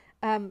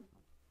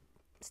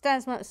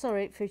 Stan's mum,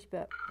 sorry, Fruity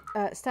Burp.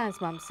 Stan's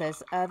mum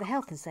says the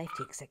health and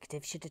safety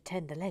executive should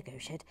attend the LEGO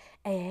shed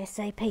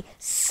ASAP.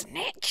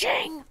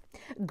 Snitching!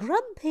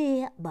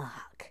 Grumpy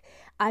Mark.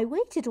 I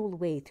waited all the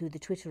way through the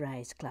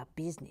Twitterized Club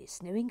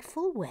business, knowing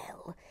full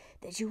well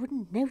that you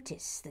wouldn't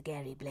notice the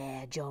Gary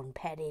Blair John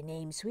Perry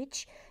name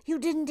switch. You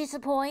didn't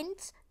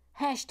disappoint.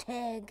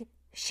 Hashtag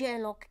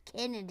Sherlock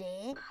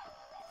Kennedy.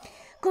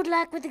 Good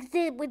luck with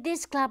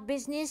this club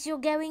business. You're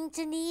going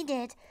to need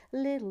it.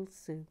 Little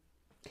Sue.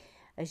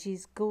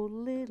 She's called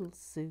Little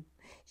Sue.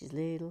 She's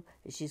little,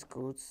 she's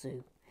called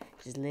Sue.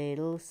 She's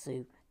Little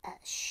Sue.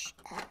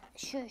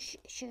 Shush.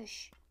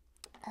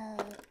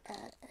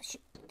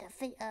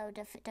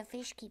 the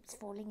fish keeps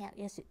falling out.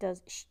 Yes, it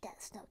does. Shh,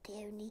 that's not the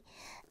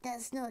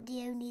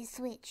only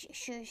switch.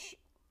 Shush.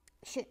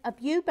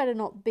 You better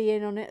not be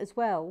in on it as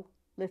well,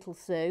 little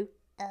Sue.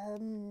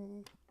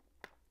 I'm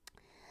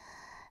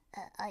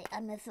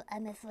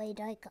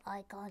afraid I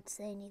can't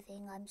say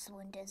anything. I'm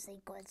sworn to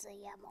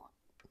secrecy.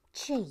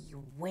 Gee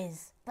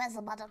whiz. Press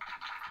the button.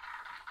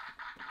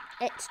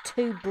 Et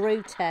tu,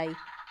 Brute. Et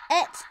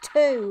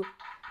tu.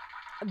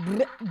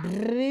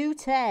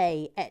 Brute.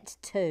 Et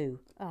tu.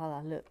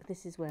 Oh, look,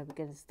 this is where we're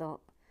going to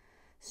start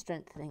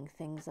strengthening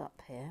things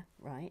up here,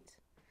 right?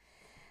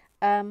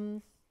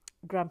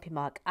 Grumpy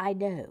Mark, I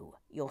know.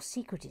 Your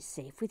secret is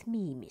safe with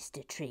me,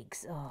 Mr.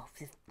 Triggs. Oh,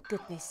 for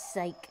goodness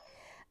sake.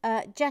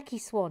 Jackie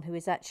Swan, who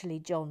is actually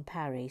John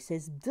Parry,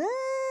 says,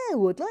 I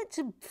would like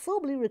to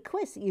formally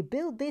request that you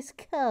build this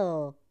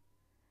car.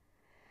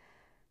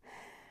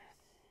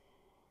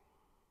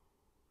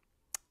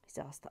 He's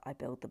asked that I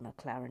build the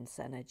McLaren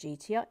Senna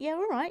GTR. Yeah,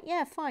 all right.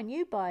 Yeah, fine.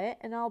 You buy it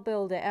and I'll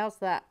build it. How's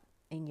that?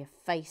 In your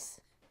face.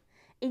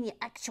 In your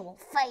actual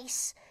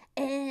face.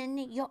 In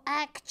your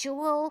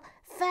actual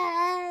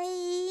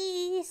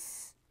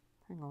face.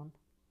 Hang on.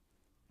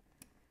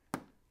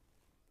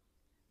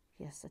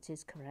 Yes, that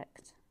is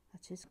correct.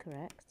 That is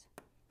correct.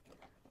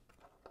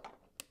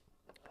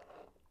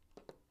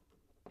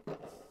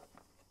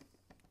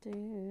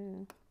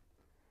 Yep.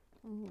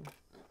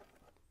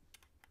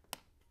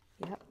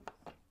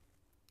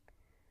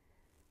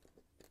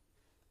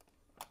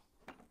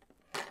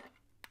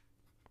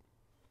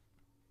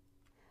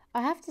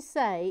 I have to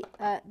say,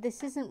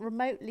 this isn't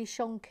remotely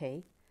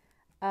shonky.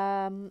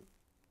 The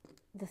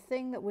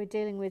thing that we're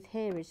dealing with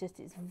here is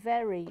just, it's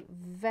very,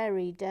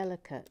 very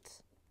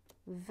delicate.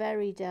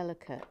 Very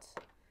delicate.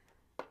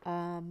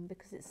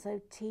 Because it's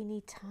so teeny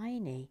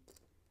tiny.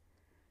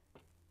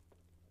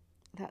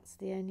 That's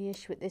the only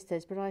issue with this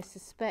stage. But I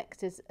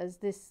suspect as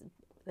this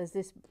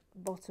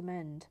bottom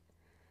end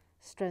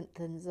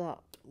strengthens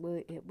up,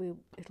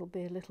 it'll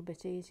be a little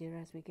bit easier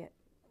as we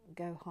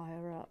go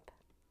higher up.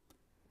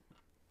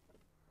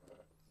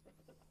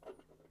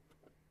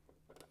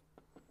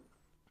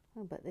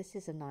 Oh, but this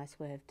is a nice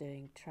way of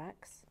doing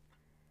tracks.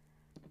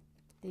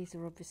 These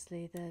are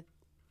obviously the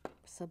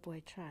subway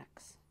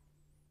tracks.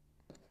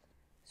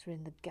 So we're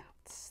in the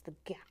guts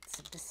of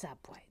the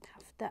subway.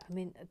 That, I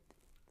mean,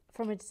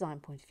 from a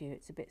design point of view,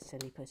 it's a bit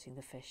silly putting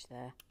the fish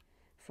there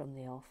from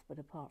the off, but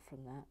apart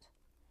from that,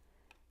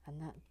 and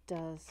that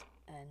does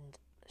end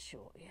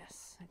short.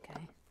 Yes,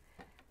 okay,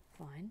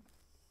 fine.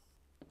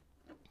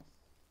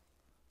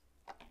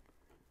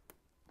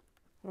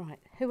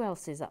 Right, who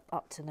else is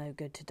up to no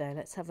good today?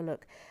 Let's have a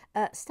look.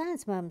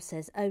 Stan's mum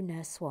says, "Oh,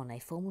 Nurse Swan, a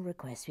formal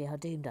request. We are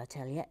doomed, I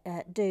tell you.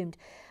 Doomed."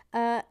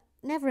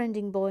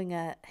 Never-ending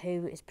Boinger,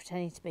 who is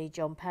pretending to be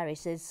John Parry,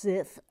 says,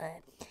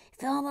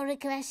 Formal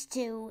request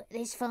to.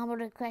 This formal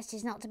request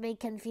is not to be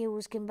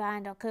confused,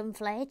 combined, or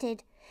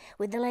conflated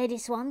with the Lady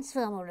Swan's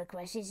formal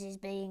request. This is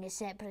being a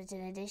separate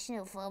and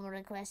additional formal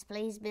request.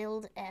 Please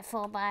build a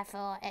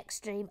 4x4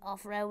 Extreme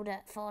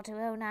Off-Roader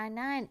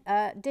 42099.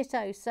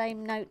 Ditto,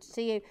 same note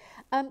to you.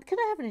 Could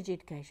I have an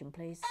adjudication,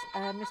 please,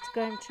 Mr.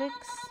 Graham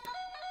Triggs?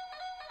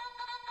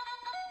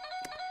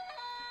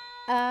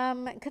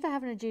 Could I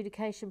have an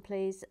adjudication,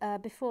 please,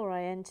 before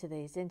I enter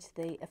these into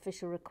the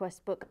official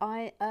request book?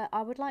 I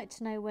would like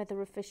to know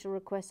whether official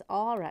requests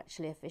are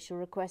actually official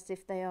requests,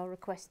 if they are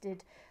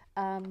requested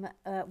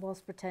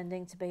whilst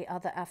pretending to be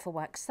other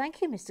AFAWACs.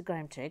 Thank you, Mr.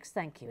 Graham Triggs.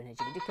 Thank you. An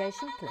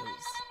adjudication,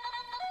 please.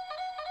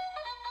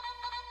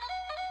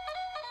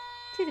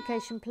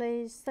 Adjudication,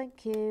 please.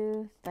 Thank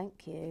you.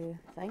 Thank you.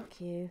 Thank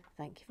you.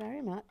 Thank you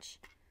very much.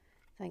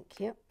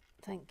 Thank you.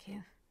 Thank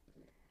you.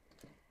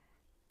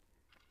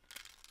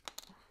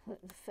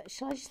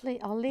 Shall I just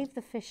leave? I'll leave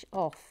the fish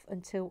off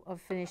until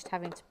I've finished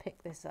having to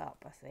pick this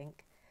up, I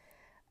think.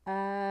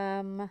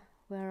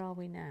 Where are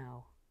we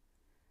now?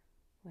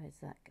 Where's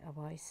that?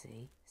 Oh, I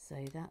see.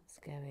 So that's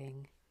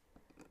going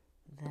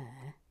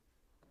there.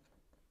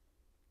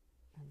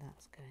 And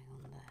that's going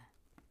on there.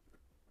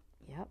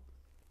 Yep.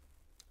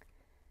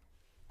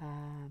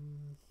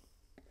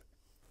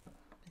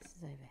 This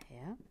is over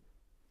here.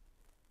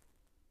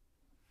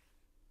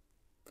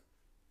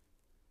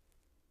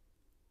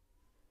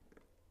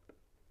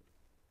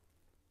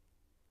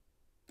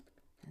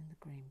 And the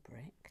green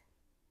brick.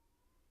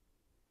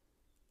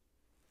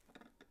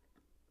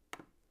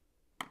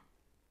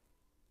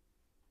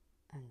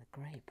 And the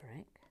grey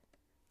brick.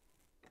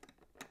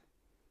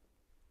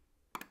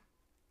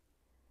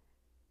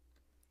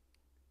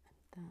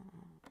 And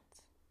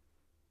that.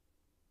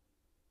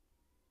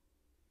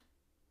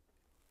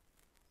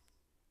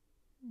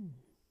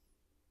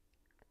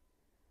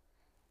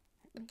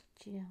 Let me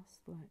just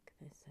work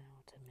this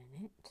out a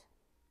minute.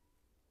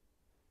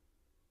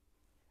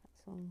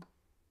 That's on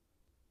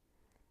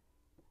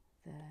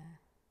there.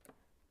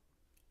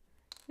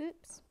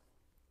 Oops.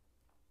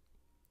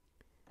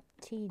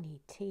 Teeny,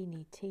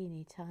 teeny,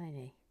 teeny,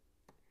 tiny.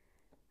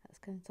 That's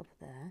going on top of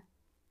there.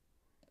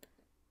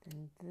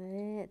 Then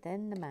there,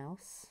 then the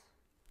mouse.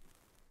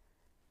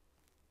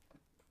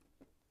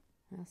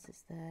 Mouse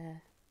is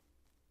there.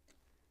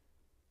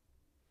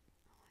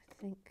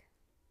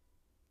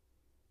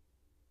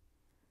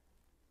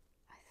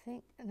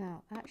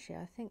 no,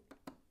 actually,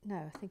 no,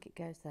 I think it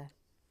goes there.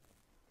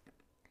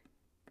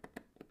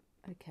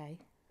 Okay.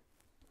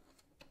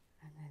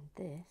 And then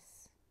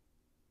this.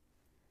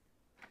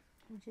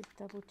 Let me just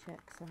double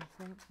check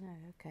something. No,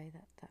 okay,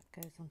 that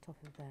goes on top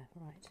of there.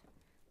 Right.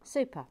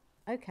 Super.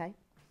 Okay.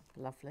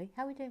 Lovely.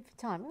 How are we doing for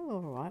time? Oh,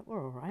 all right.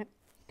 We're all right.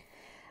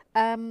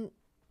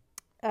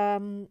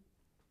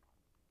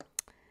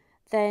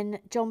 Then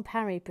John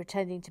Parry,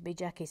 pretending to be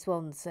Jackie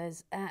Swan,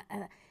 says, that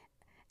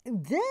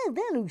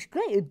looks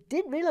great. I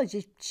didn't realise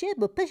you shared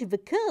my passion for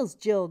curls,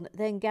 John.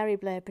 Then Gary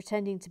Blair,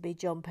 pretending to be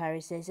John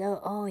Parry, says,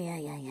 oh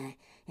yeah.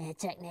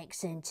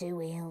 Technics and two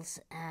wheels,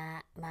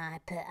 my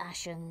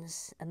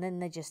passions. And then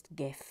they just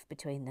gif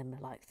between them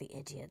like the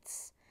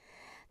idiots.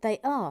 They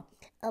are.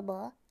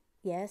 Abba,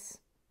 Yes.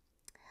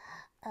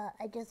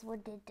 I just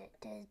wanted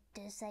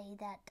to say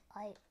that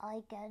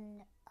I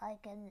can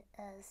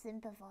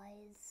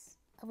sympathise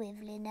with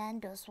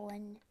Lynn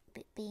Swan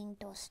being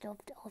tossed off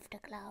the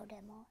cloud,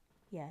 Emma.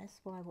 Yes.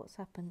 Why? What's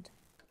happened?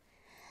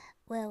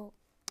 Well,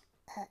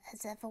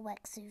 as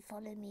Everwax who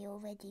follow me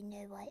already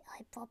know,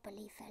 I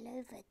properly fell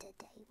over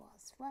today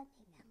whilst running,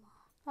 Emma.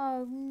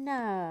 Oh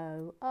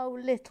no. Oh,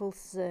 little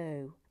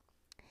Sue.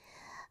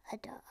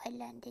 I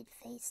landed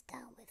face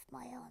down with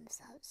my arms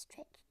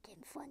outstretched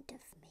in front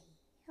of me.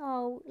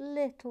 Oh,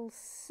 little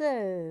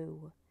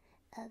Sue.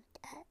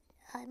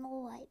 I'm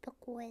alright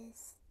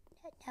because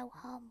no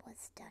harm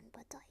was done,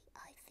 but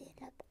I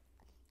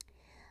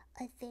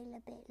feel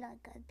a bit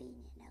like I've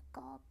been in a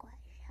car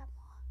crash,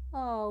 Emma.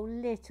 Oh,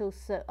 little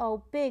Sue.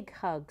 Oh, big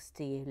hugs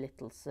to you,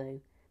 little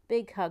Sue.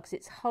 Big hugs.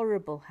 It's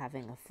horrible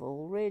having a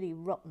fall. Really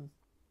rotten.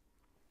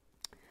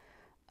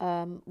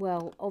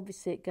 Well,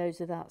 obviously it goes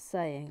without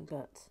saying,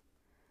 but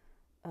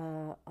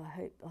I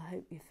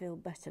hope you feel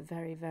better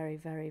very, very,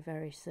 very,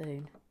 very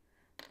soon.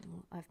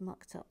 Oh, I've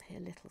mucked up here,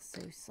 little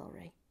Sue.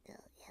 Sorry.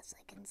 Yes,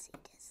 I can see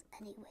this.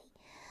 Anyway,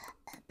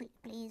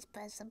 please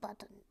press a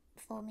button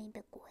for me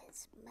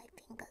because my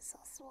fingers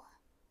are sore.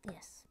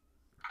 Yes.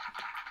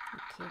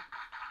 Thank you.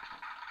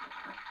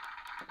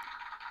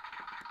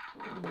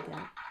 There we go.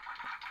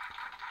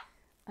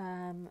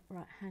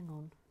 Right, hang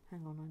on, I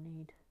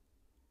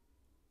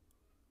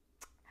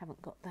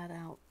haven't got that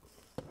out.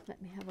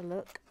 Let me have a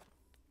look.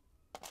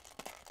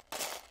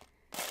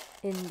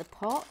 In the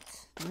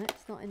pot. No,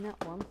 it's not in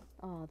that one.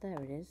 Oh, there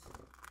it is.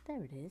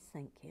 There it is,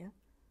 thank you.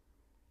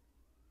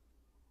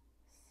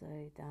 So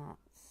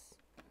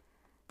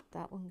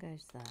that one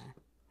goes there.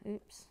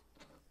 Oops.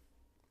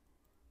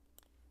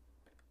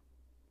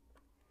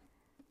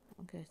 That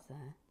one goes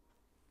there.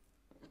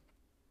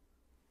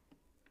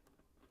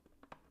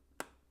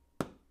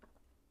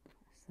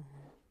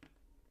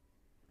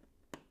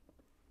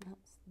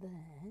 That's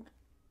there.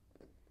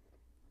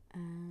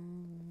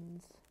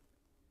 And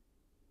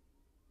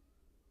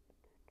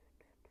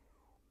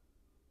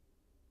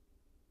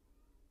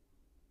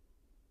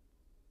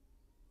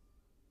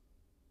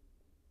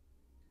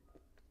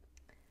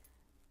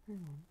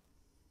hang on.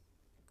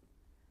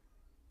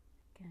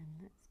 Again,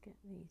 let's get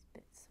these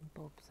bits and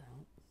bobs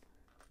out.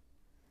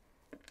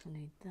 I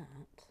need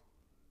that.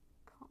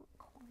 Can't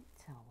quite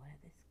tell where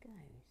this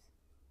goes.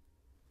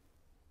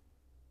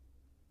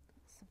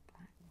 That's a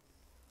black one.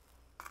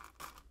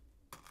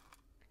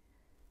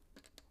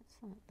 That's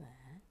that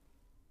there.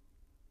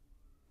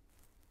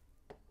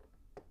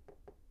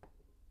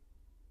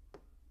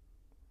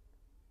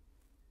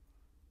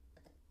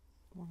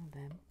 One of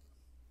them.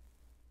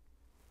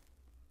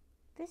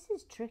 This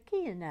is tricky,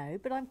 you know,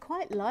 but I'm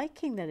quite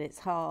liking that it's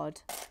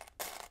hard.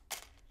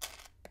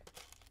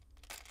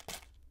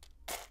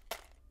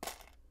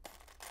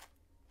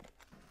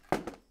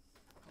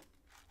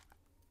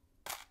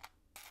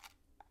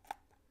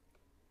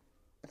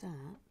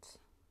 That.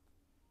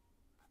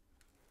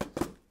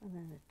 And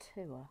then a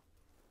tour.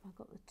 I've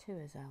got the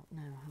tours out.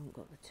 No, I haven't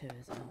got the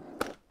tours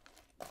out.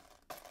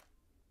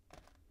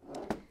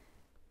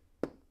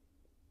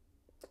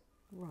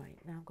 Right,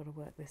 now I've got to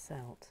work this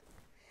out.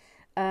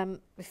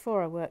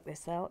 Before I work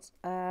this out,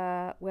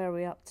 where are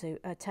we up to?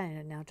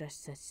 Tanya now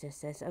just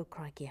says, oh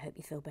crikey, I hope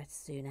you feel better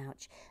soon,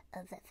 ouch.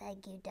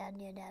 Thank you,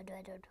 Tanya. Now do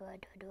it. Press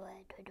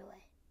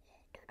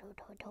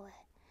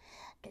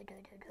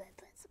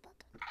the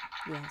button.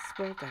 Yes,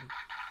 well done.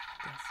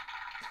 Yes.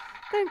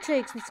 Graham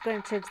Triggs, Mr.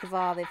 Graham Triggs, the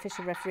VAR, the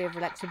official referee of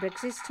Alexa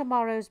Briggs. Is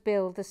tomorrow's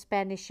bill the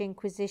Spanish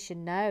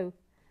Inquisition? No,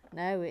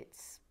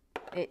 it's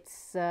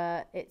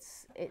a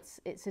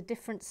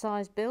different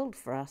size build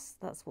for us.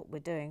 That's what we're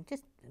doing.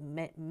 Just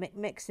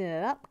mixing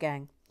it up,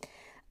 gang.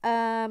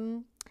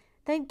 Then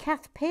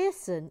Cath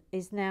Pearson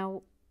is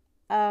now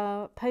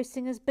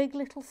posting as Big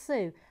Little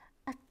Sue.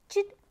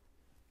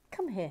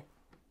 Come here.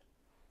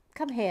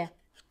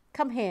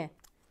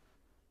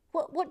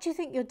 What do you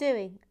think you're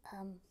doing?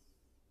 Nothing.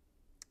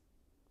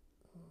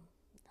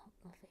 I'm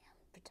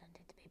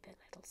pretending to be Big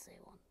Little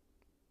Sue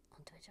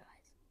on Twitter.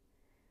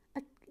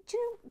 Do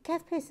you know,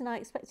 Cath Pearson, I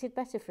expected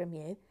better from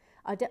you.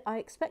 I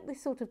expect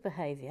this sort of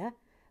behaviour,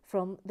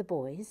 from the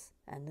boys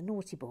and the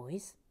naughty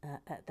boys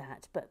at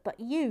that. But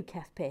you,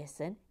 Cath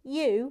Pearson,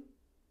 you...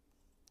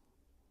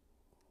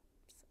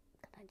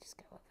 Can I just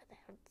go over there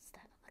and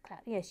stand on the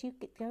cloud? Yes, you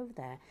go over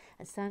there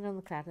and stand on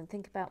the cloud and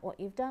think about what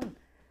you've done,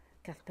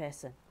 Cath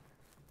Pearson.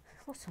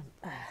 What on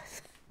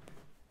earth?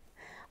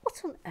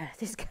 What on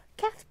earth is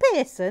Cath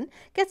Pearson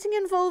getting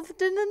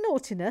involved in the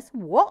naughtiness?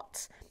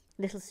 What?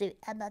 Little Sue,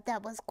 Emma,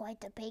 that was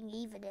quite a ping,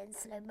 even in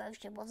slow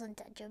motion,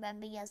 wasn't it? Do you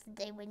remember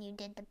yesterday when you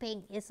did the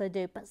ping? Yes, I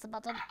do. Press the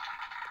button.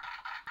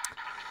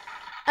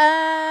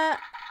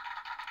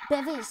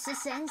 Bevista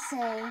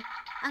Sensei,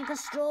 Uncle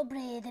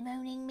Strawberry, the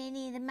Moaning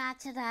Minnie, the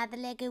Matera, the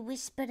Lego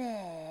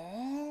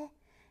Whisperer,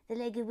 the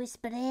Lego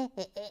Whisperer,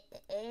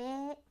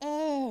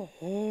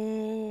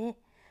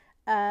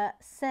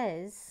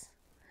 says...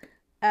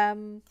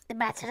 the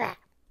Matera.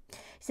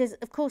 He says,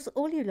 of course,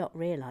 all you lot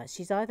realise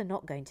she's either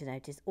not going to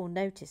notice or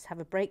notice, have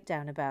a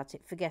breakdown about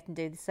it, forget and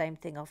do the same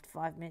thing after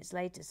 5 minutes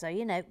later. So,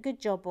 you know, good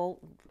job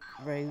all.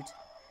 Rude.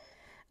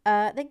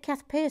 Then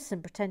Cath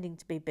Pearson pretending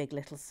to be Big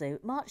Little Sue,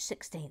 March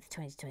 16th,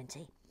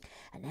 2020.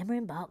 And Emma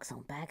embarks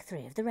on bag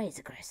 3 of the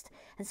Razor Crest.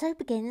 And so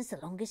begins the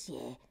longest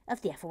year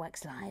of the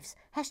Ethelwax lives.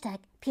 Hashtag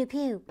pew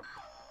pew.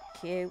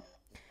 Cute.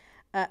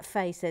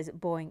 Faye says,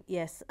 boing,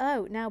 yes.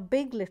 Oh, now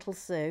Big Little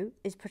Sue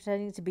is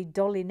pretending to be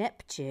Dolly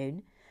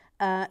Neptune.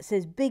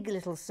 Says, Big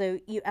Little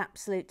Sue, you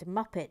absolute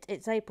muppet.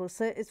 It's April.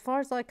 So as far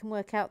as I can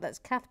work out, that's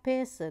Cath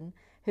Pearson,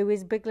 who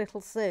is Big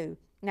Little Sue,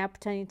 now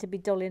pretending to be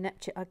Dolly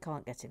Neptune. I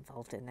can't get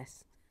involved in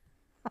this.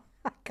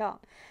 I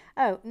can't.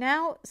 Oh,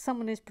 now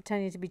someone is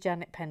pretending to be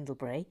Janet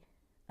Pendlebury.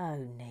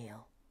 Oh,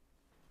 Neil.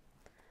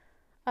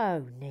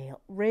 Oh,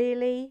 Neil.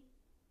 Really?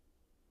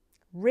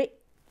 Really?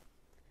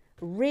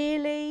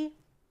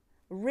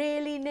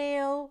 Really,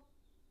 Neil?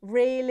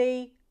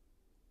 Really?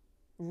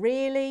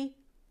 Really?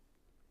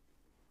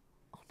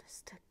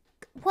 Honest to...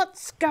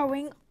 What's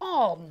going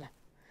on?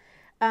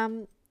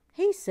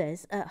 He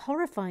says,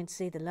 horrifying to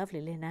see the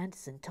lovely Lynn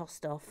Anderson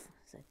tossed off.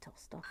 Said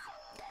tossed off.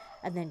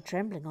 And then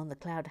trembling on the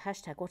cloud.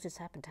 Hashtag what has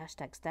happened.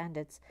 Hashtag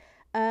standards.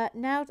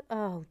 Now...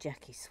 Oh,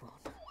 Jackie Swan.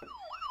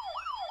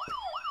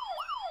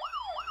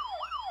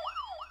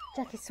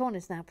 Jackie Swan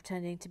is now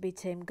pretending to be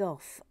Tim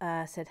Goff.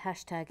 Said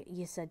hashtag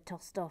you said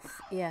tossed off.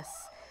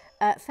 Yes.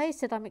 Faye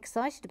said, I'm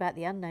excited about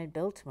the unknown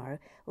build tomorrow,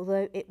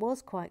 although it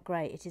was quite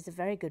great. It is a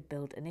very good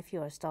build, and if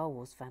you're a Star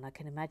Wars fan, I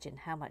can imagine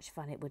how much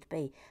fun it would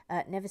be.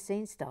 Never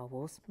seen Star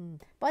Wars.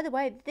 By the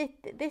way,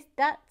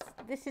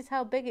 this is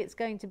how big it's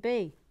going to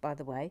be, by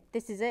the way.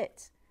 This is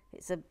it.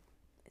 It's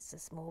a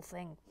small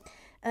thing.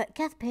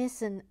 Cath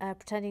Pearson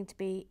pretending to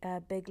be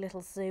Big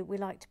Little Sue. We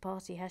like to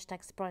party.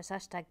 Hashtag surprise.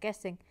 Hashtag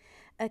guessing.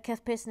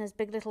 Cath Pearson as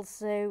Big Little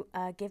Sue.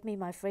 Give me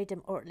my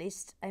freedom, or at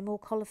least a more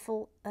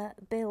colourful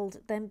build.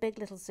 Then Big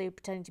Little Sue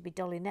pretending to be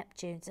Dolly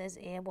Neptune says,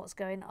 "Here, what's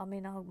going on?" I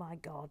mean, oh my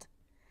God.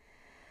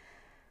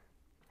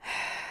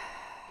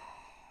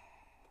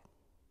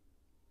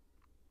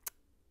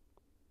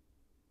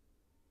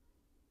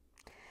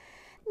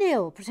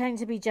 Neil, pretending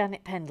to be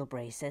Janet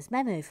Pendlebury, says,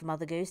 memo from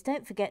Mother Goose.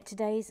 Don't forget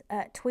today's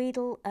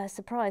Tweedle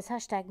surprise.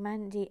 Hashtag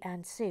Mandy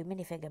and Sue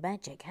minifigure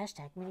magic.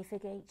 Hashtag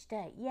minifigure each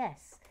day.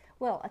 Yes.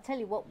 Well, I tell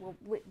you what,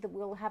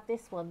 we'll have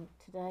this one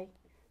today,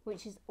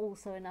 which is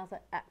also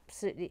another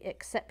absolutely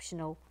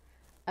exceptional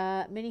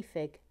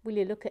minifig. Will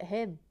you look at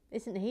him?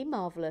 Isn't he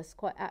marvellous?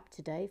 Quite apt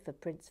today for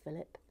Prince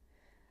Philip.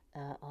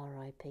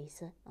 R.I.P.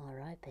 sir.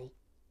 R.I.P.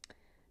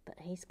 But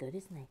he's good,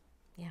 isn't he?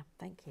 Yeah,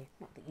 thank you.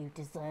 Not that you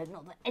deserve,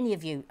 not that any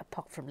of you,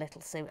 apart from Little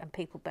Sue and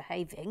people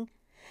behaving,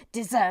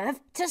 deserve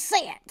to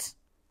see it.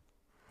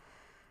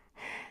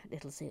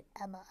 Little Sue.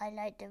 I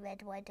like the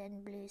red, white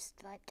and blue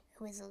striped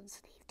whistle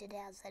sleeve today.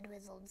 I said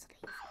whistle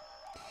sleeve.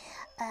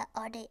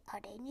 Are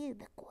they new?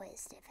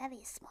 Because they're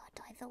very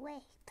smart either way.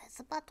 Press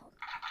the button.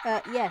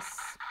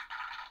 Yes.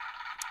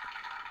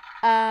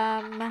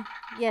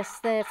 Yes,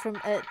 they're from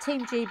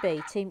Team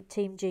GB.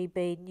 Team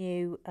GB.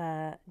 New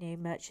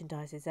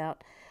merchandise is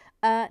out.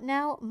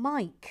 Now,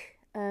 Mike,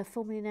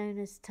 formerly known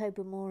as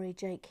Tobermory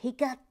Jake, he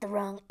got the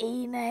wrong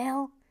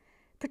email.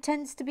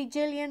 Pretends to be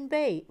Gillian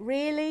B.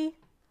 Really?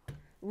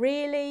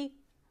 Really?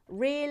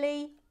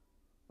 Really?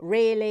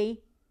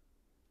 Really?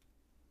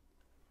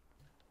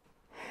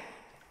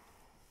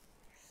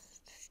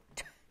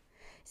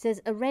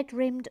 Says, a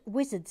red-rimmed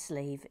wizard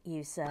sleeve,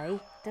 you say?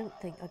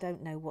 I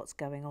don't know what's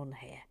going on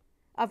here.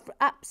 I've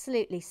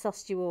absolutely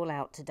sussed you all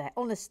out today,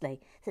 honestly.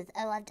 Says,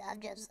 I've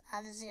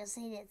just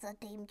seen it's a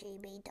Team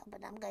GB top,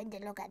 and I'm going to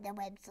look at the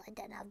website,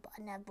 and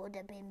I've put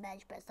a pin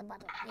badge, press the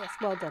button. Yes,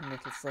 well done,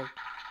 Little Sue.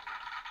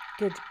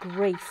 Good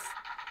grief.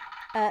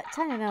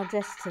 Tanya now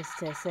Jessica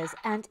says,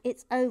 and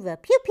it's over.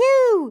 Pew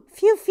pew!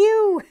 Phew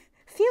phew!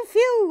 Phew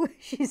phew!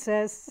 She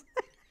says.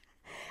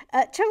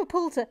 Trevor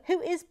Poulter,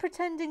 who is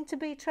pretending to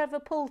be Trevor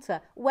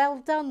Poulter. Well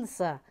done,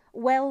 sir.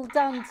 Well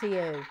done to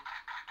you.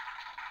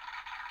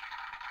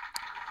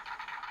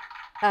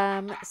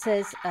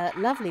 Says,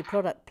 lovely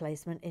product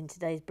placement in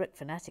today's Brick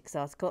Fanatics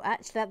article.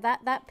 Actually,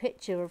 that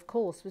picture, of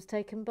course, was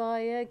taken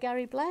by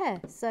Gary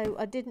Blair. So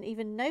I didn't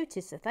even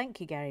notice. So thank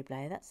you, Gary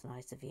Blair. That's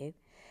nice of you.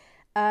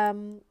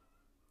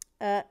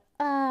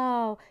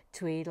 Oh,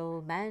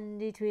 Tweedle,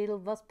 Mandy, Tweedle,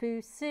 Voss,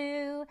 Pooh,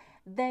 Sue.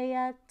 They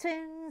are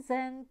twins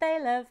and they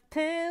love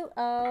poo.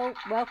 Oh,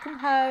 welcome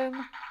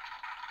home.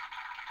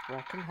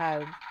 Welcome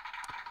home.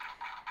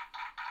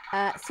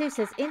 Sue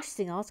says,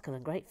 interesting article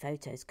and great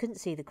photos.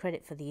 Couldn't see the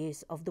credit for the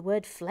use of the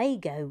word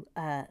FLEGO,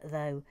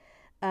 though.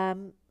 Now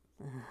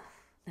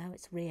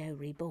it's Rio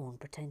reborn,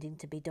 pretending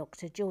to be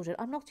Dr. Jordan.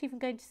 I'm not even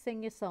going to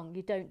sing your song.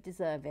 You don't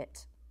deserve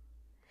it.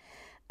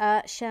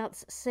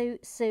 Shouts, Sue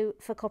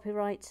for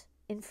copyright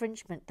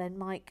infringement. Then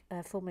Mike,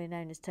 formerly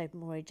known as Toby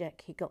Moray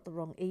Jack, he got the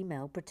wrong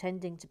email,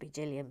 pretending to be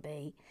Gillian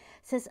B,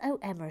 says, oh,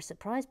 Emma, a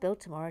surprise build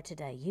tomorrow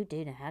today. You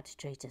do know how to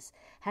treat us.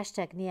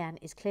 Hashtag Nian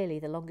is clearly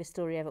the longest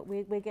story ever.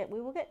 We will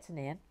get to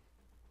Nian.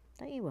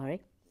 Don't you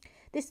worry.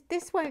 This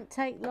won't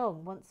take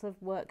long once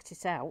I've worked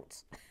it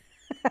out.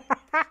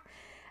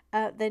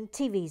 Then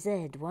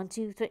TVZ, 1,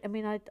 2, 3. I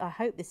mean, I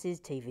hope this is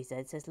TVZ.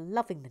 It says,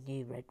 loving the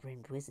new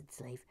red-rimmed wizard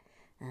sleeve.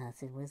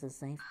 It's in wizard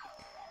sleeve.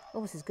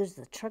 Almost as good as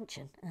the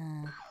truncheon.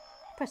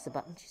 Press the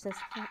button, she says.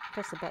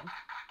 Press the button.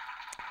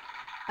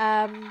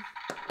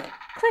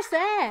 Chris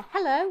there.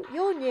 Hello.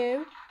 You're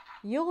new.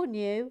 You're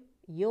new.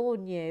 You're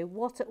new.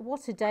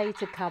 What a day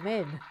to come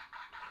in.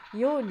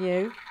 You're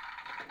new.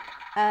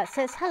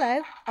 Says,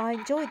 hello. I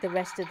enjoyed the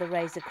rest of the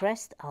Razor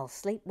Crest. I'll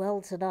sleep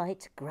well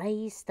tonight.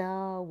 Grey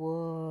Star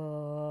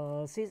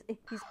Wars. He's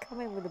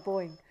come in with a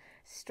boing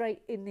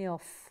straight in the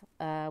off,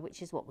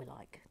 which is what we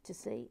like to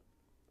see.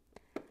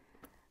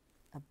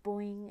 A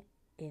boing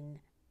in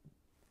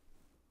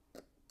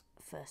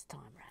first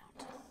time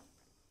round.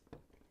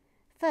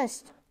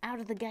 First out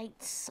of the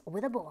gates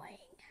with a boing.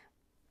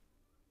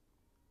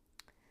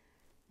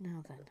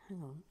 Now then,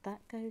 hang on.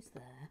 That goes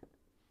there.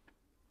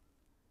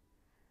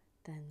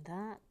 Then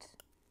that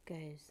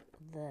goes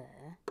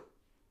there.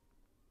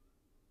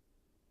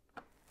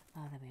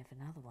 Oh, then we have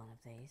another one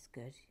of these.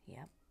 Good,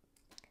 yep.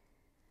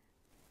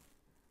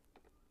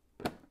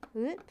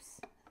 Whoops.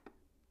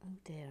 Oh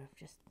dear,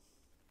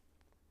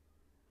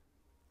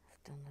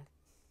 I've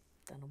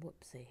done a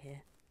whoopsie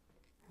here.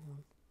 Hang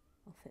on,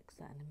 I'll fix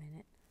that in a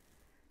minute.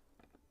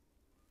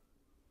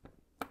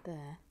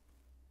 There.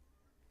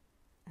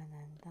 And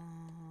then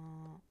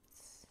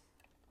that's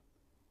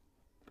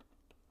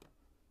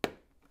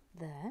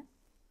there.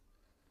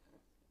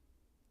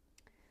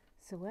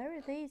 So where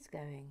are these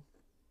going,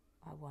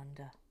 I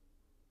wonder?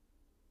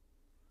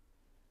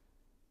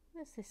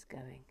 Where's this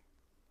going?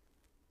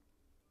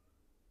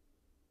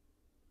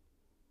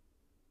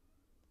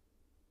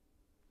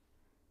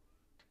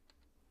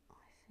 I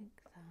think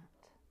that.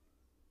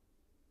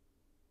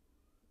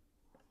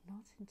 I'm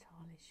not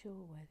entirely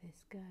sure where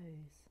this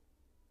goes.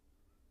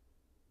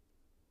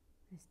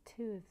 There's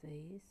two of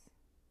these.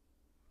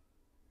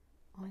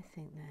 I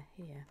think they're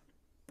here.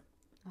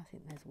 I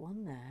think there's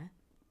one there.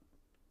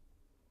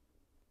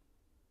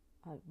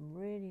 I'm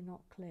really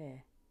not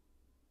clear.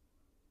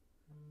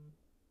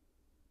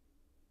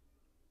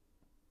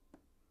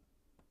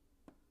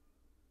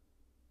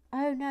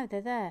 Oh no,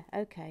 they're there.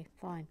 Okay,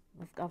 fine.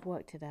 I've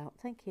worked it out.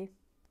 Thank you.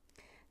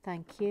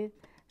 Thank you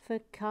for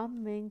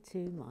coming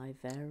to my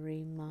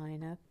very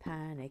minor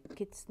panic.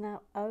 It's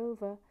now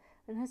over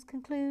and has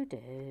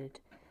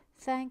concluded.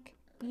 Thank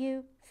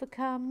you for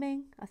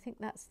coming. I think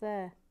that's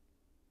there.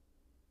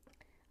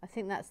 I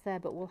think that's there,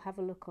 but we'll have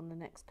a look on the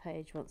next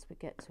page once we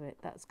get to it.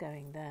 That's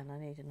going there, and I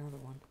need another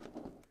one.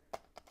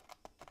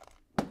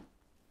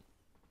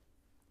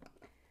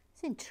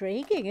 It's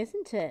intriguing,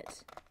 isn't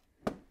it?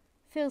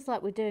 Feels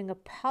like we're doing a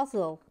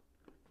puzzle.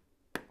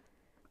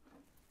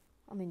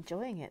 I'm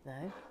enjoying it,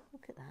 though.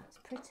 Look at that. It's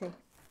pretty.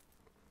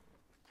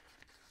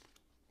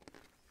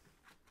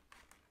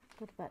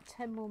 Got about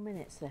 10 more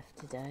minutes left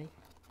today.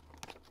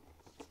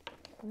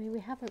 I mean,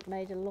 we haven't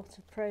made a lot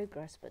of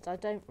progress, but I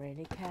don't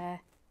really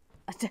care.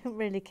 I don't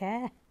really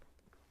care.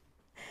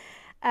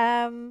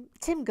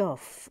 Tim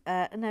Goff.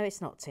 No, it's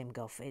not Tim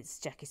Goff. It's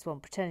Jackie Swan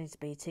pretending to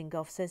be Tim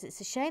Goff says,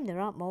 it's a shame there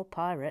aren't more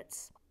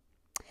pirates.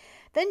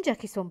 Then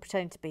Jackie Swan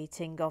pretending to be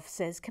Tim Goff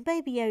says, can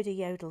Baby Yoda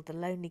yodel the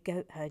lonely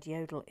goat herd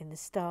yodel in the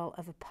style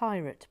of a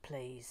pirate,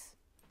 please?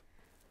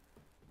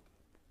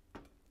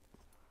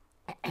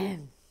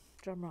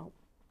 Drum roll.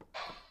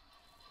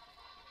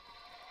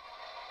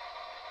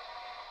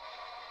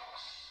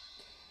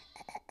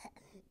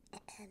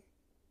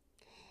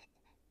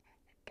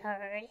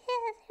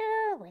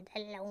 With a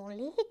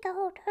lonely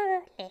goat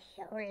herd,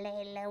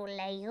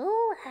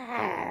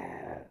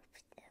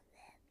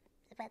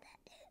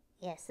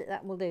 Yes,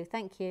 that will do.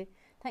 Thank you.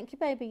 Thank you,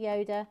 Baby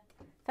Yoda.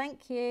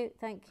 Thank you.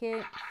 Thank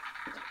you.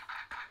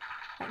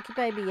 Thank you,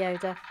 Baby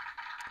Yoda.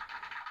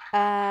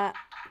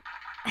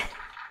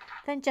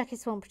 Then Jackie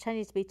Swan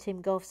pretending to be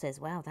Tim Goff says,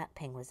 wow, that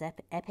ping was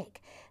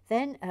epic.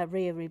 Then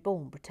Ria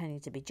Reborn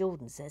pretending to be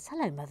Jordan says,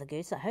 hello, Mother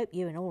Goose. I hope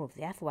you and all of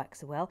the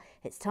Afrowax are well.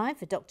 It's time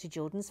for Dr.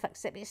 Jordan's fact.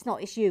 It's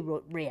not, it's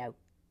you, Rio.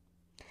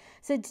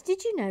 So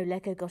did you know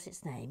Lego got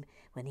its name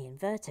when the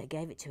inverter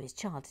gave it to his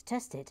child to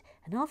test it,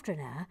 and after an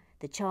hour,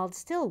 the child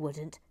still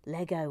wouldn't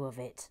let go of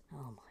it?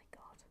 Oh, my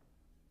God.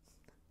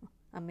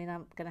 I mean,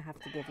 I'm going to have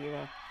to give you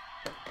a...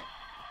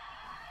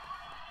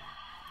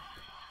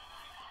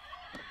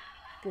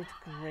 Good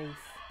grief.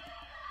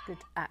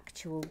 Good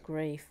actual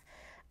grief.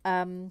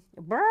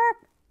 Burp.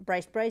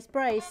 Brace, brace,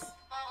 brace.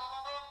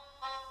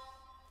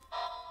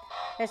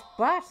 It's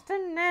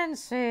Boston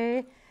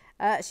Nancy.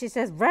 She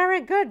says,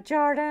 very good,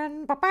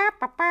 Jordan.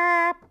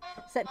 Ba-ba-ba-ba.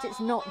 Except it's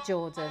not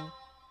Jordan.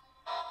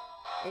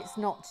 It's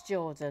not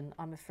Jordan,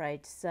 I'm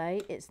afraid to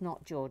say. It's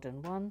not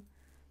Jordan. 1,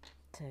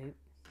 2,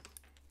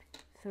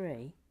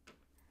 3,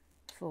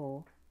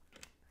 4,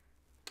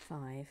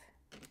 5,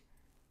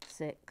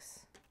 6,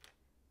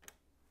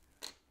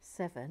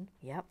 7.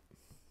 Yep,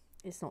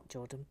 it's not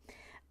Jordan.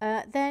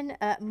 Then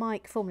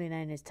Mike, formerly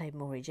known as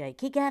Tamori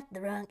Jake, he got the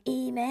wrong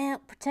email,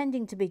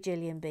 pretending to be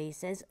Gillian B,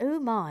 says, oh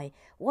my,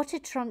 what a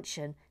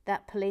truncheon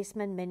that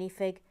policeman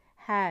minifig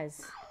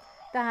has.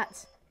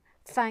 That,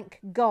 thank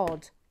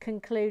God,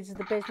 concludes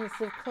the business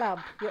of club.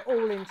 You're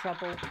all in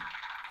trouble.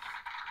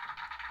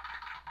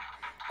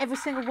 Every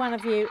single one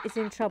of you is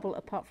in trouble,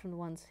 apart from the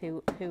ones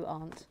who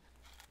aren't.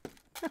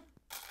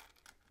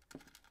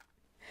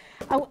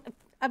 Oh,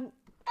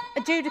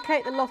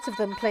 adjudicate the lot of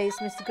them, please,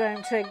 Mr.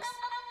 Graham Triggs.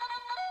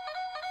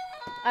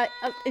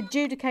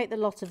 Adjudicate the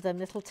lot of them.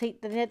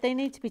 They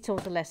need to be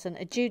taught a lesson.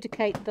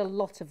 Adjudicate the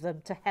lot of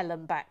them to hell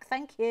and back.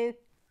 Thank you.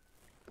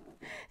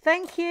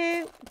 Thank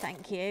you.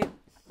 Thank you.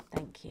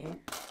 Thank you.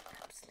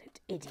 Absolute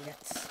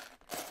idiots.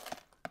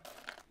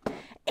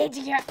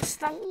 Idiots,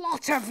 the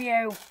lot of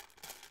you.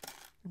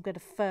 I'm going to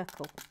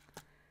furkle.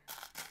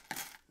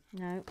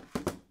 No.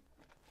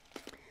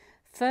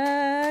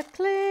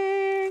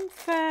 Furkling,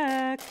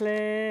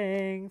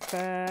 furkling,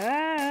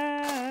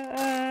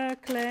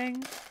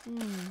 furkling.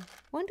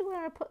 Wonder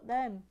where I put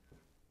them.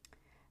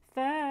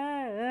 Furkling,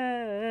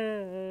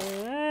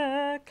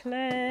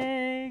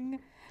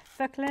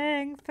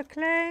 furkling,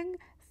 furkling,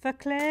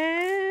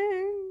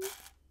 furkling.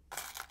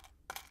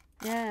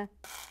 Yeah.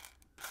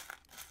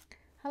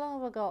 How long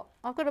have I got?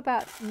 I've got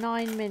about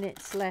 9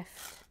 minutes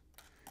left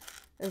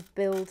of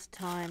build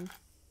time.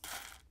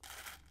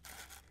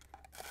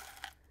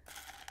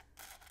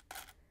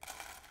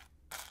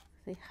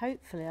 See,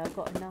 hopefully I've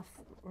got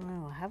enough.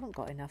 Oh, I haven't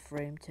got enough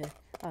room to.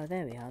 Oh,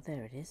 there we are.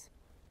 There it is.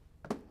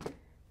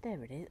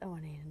 There it is. Oh,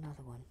 I need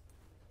another one.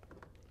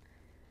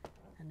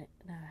 And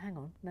no, hang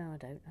on. No, I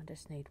don't. I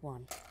just need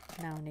one.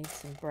 Now I need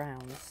some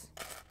browns.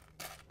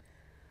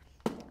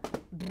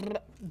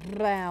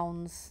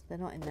 Browns. They're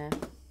not in there.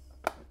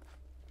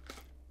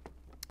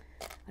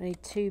 I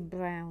need 2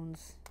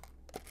 browns.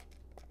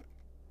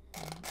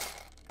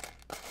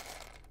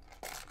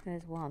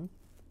 There's one.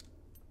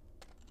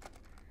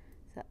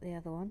 Is that the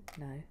other one?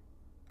 No.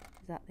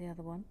 Is that the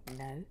other one?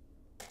 No.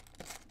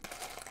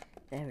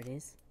 There it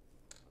is.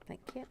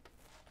 Thank you.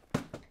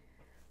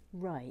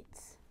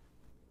 Right.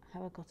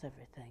 Have I got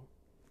everything?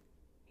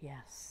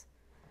 Yes.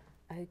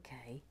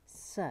 Okay,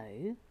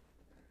 so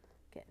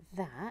get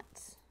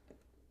that.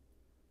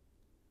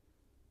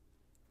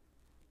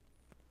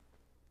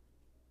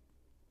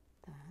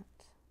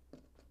 That.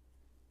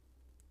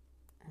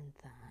 And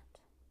that.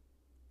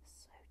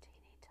 So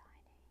teeny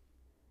tiny.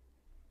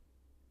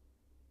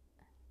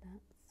 And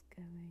that's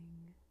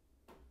going.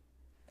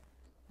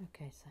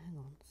 Okay, so hang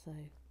on. So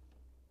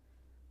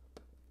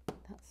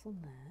that's on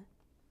there.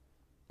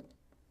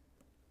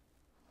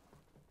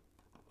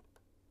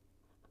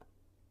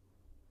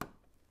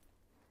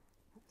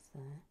 That's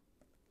there.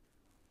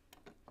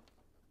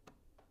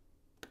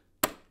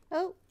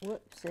 Oh,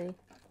 whoopsie.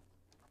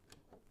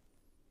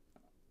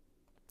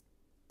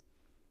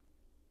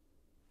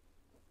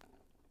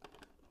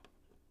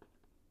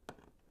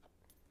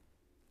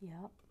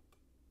 Yep.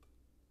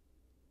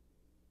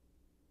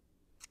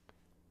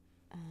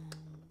 And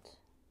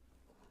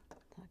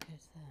that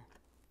goes there.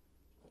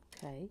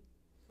 Okay.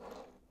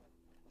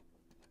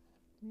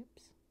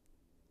 Oops.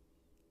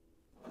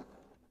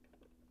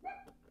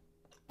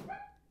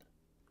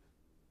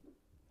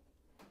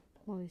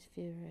 Molly's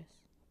furious.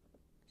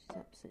 She's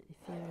absolutely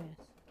furious.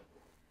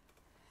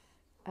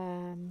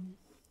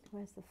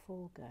 Where's the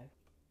 4 go?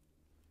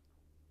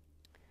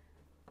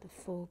 The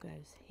 4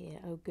 goes here.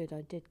 Oh, good.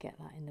 I did get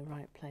that in the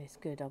right place.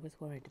 Good. I was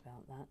worried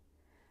about that.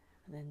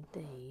 And then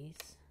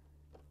these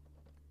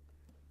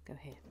go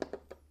here.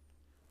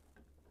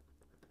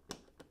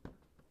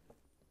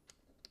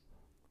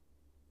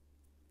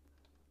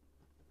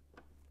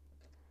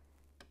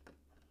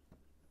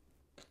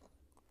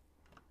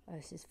 Oh,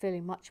 this is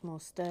feeling much more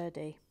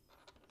sturdy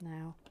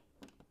now.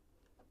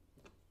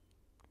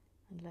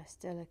 And less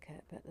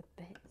delicate, but the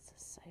bits are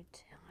so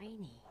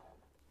tiny.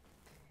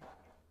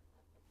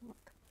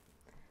 Look.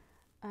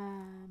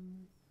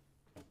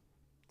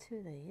 2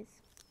 of these.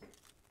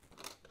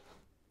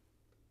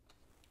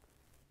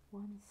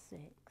 1,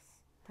 6.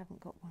 Haven't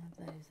got one of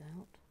those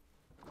out.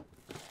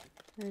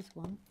 There's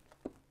one.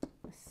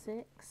 A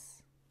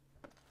 6.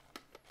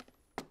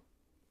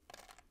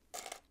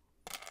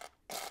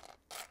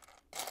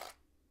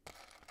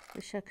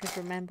 Wish I could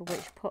remember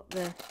which pot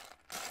the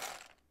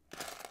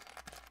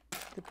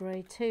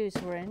grey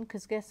 2s were in,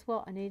 because guess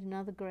what? I need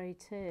another grey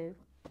 2.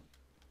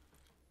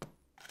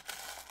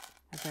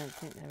 I don't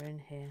think they're in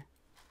here.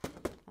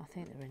 I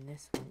think they're in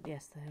this one.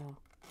 Yes, they are.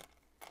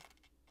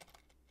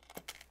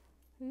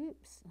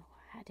 Oops. Oh,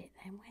 I had it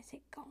then. Where's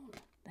it gone?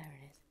 There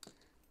it is.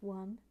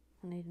 One.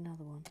 I need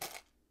another one.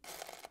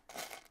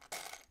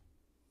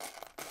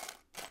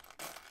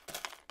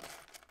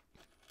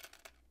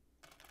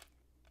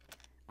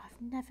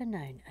 I've never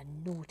known a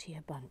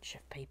naughtier bunch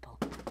of people.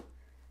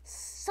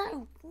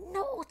 So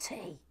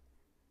naughty!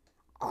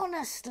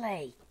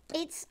 Honestly,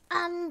 it's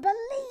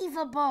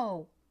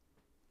unbelievable!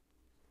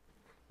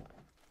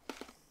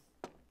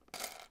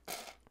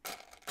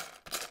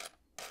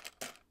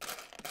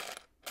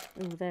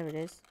 Oh, there it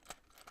is.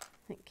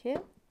 Thank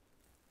you.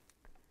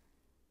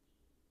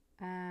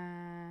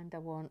 And I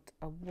want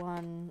a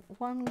one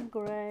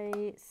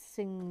grey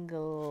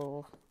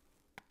single.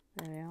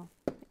 There we are.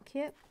 Thank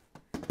you.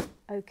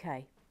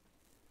 Okay.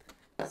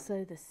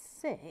 So the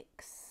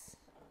 6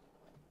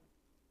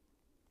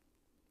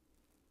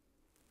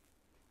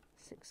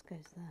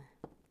 goes there.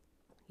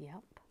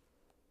 Yep.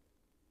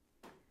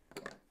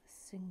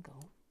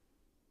 Single.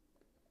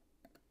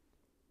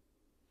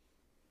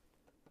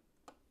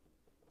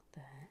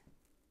 There.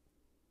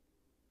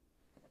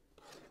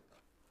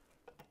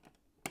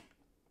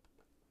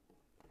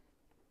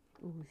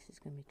 Oh, this is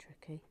going to be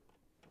tricky.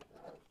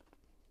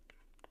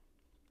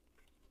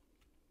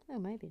 Oh,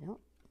 maybe not.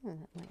 Oh,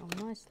 that went on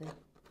nicely.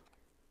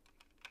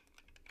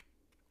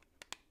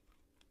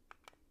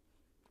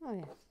 Oh,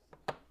 yes.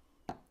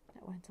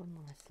 That went on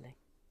nicely.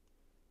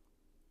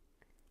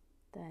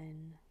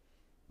 Then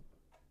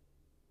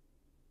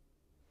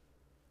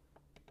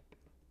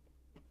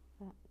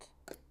that.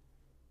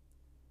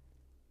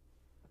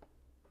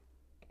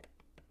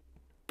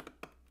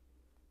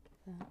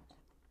 That.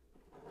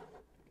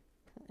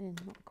 Put in,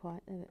 not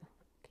quite. There we go.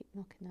 Keep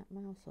knocking that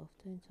mouse off,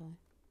 don't I?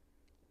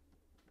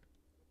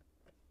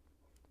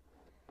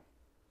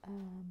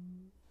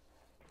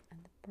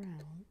 And the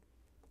brown.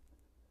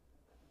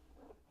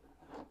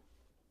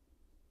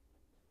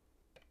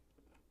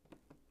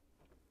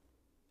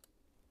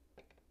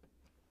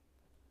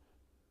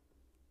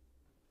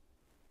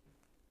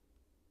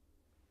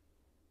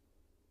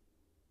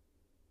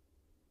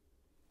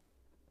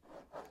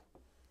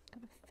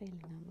 Got a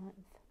feeling I might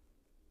have.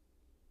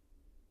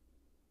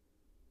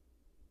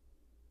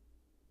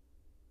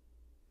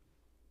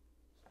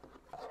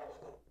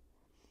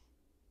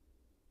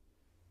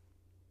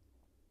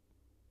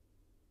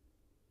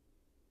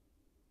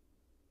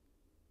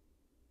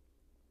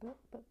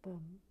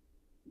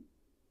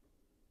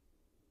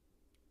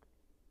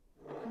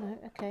 No,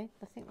 okay,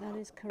 I think that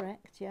is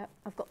correct, yeah.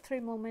 I've got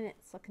 3 more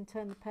minutes, I can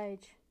turn the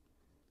page.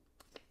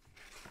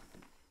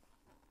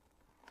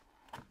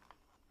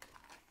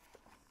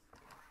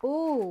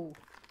 Oh,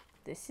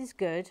 this is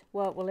good.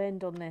 Well, we'll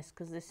end on this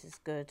because this is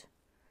good.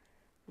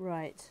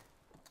 Right,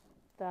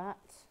 that.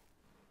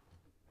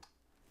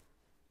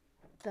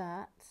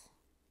 Let's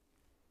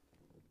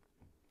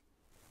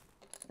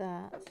get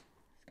that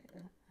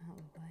out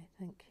of the way,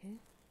 thank you.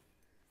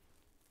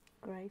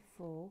 Grey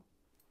 4.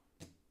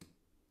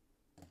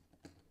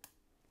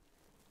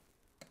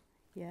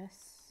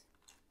 Yes.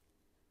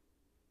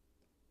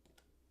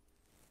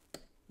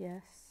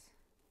 Yes.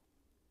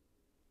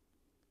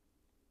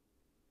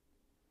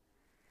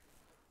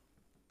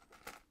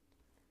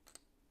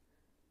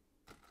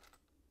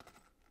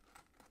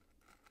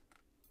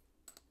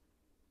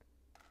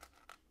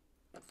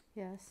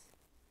 Yes.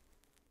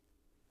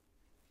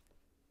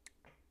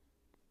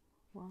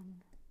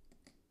 1.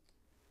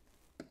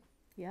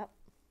 Yep.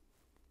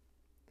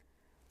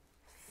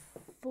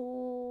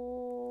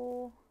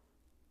 4.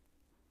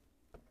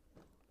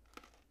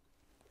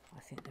 I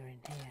think they're in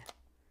here.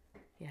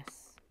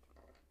 Yes.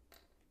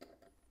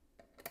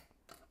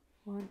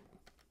 1,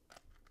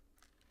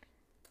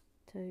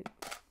 2,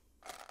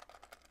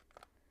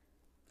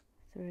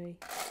 3.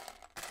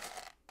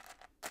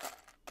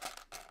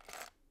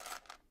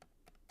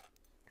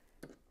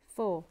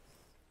 4.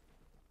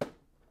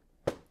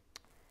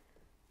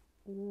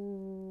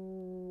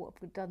 Ooh, what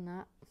have we done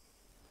that?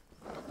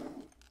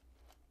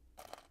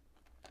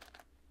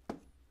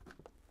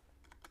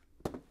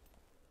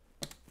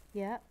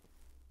 Yeah.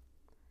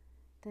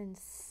 Then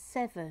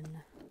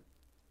 7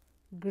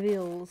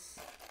 grills.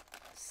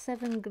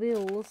 7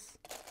 grills.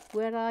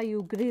 Where are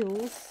you,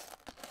 grills?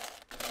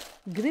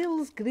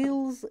 Grills,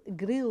 grills,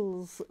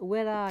 grills.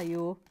 Where are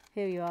you?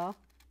 Here you are.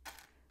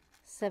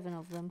 7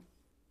 of them.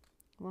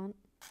 1,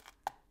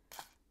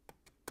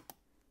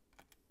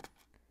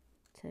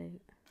 2,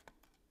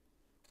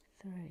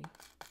 3,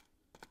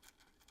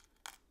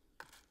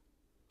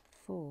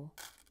 4.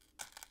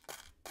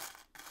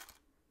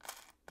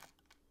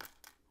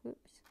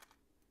 Oops.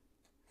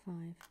 5,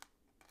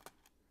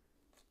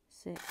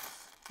 6.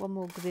 1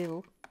 more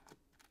grill.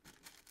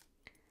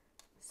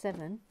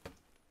 7.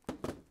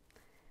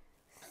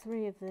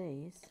 3 of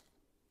these.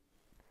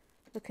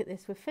 Look at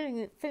this. We're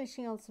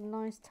finishing on some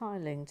nice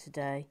tiling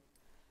today.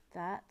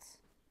 That.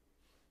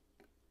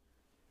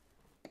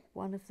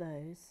 1 of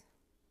those.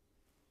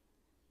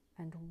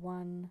 And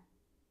 1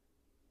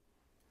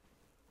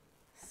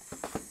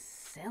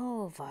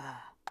 silver.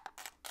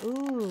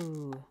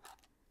 Ooh.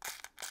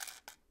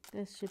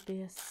 This should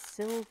be a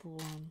silver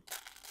one.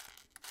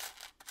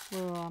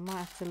 Well, I might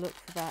have to look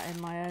for that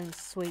in my own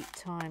sweet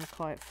time,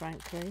 quite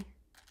frankly.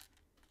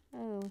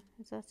 Oh,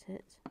 is that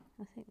it?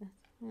 I think that's...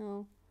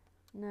 Oh,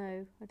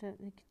 no, I don't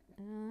think...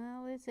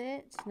 Oh, is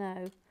it?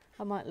 No.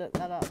 I might look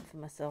that up for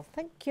myself.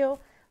 Thank you.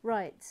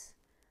 Right.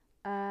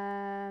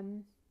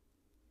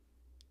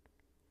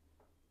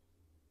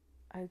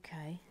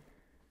 Okay.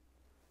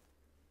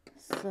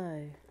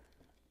 So,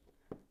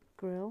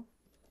 grill.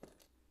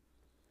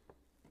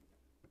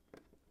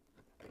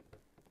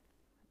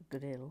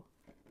 Grill.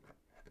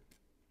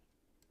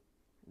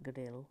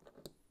 Grill.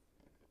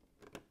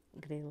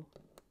 Grill.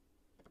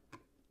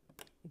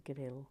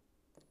 Grill.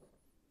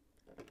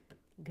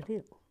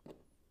 Grill.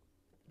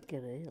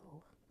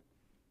 Grill.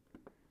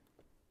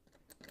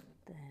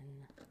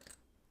 Then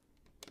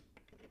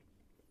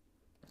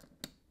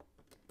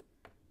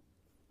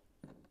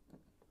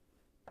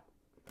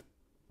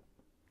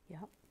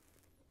yep.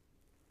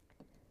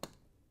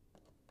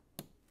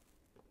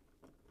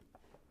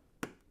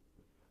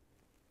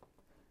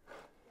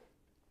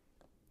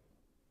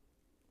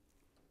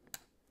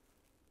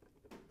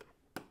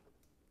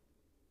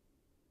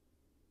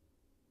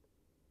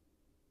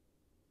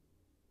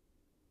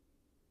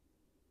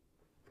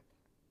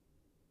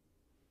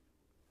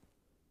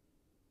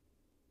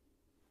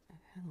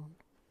 Hang on.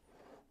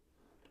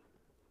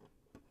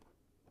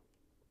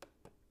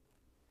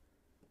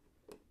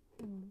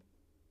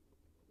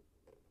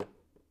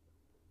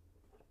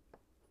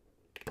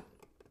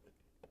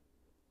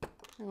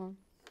 Hang on.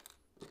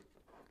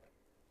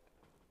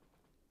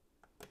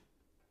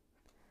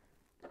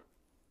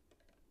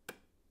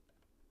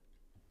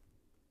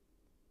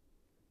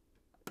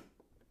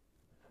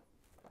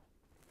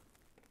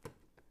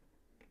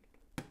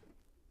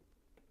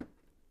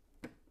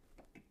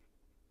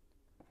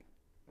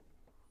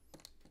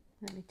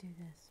 Let me do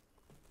this.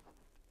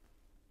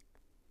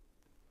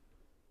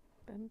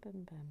 Bum,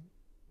 bum, bum.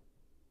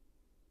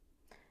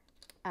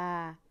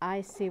 Ah,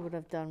 I see what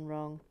I've done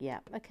wrong. Yeah,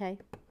 okay.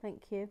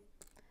 Thank you.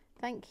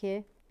 Thank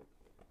you.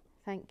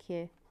 Thank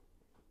you.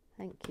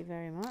 Thank you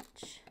very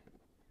much.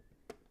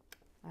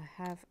 I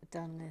have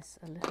done this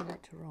a little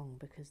bit wrong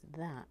because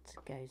that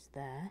goes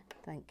there.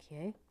 Thank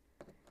you.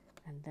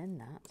 And then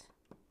that.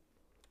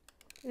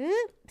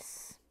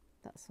 Oops!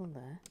 That's on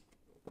there.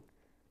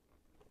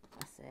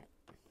 That's it.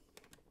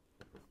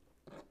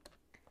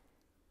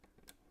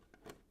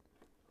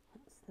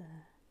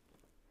 There.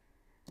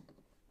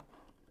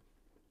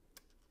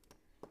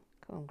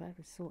 Cool, I'm glad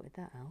we sorted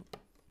that out.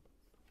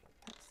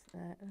 That's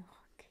there. Oh,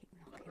 I keep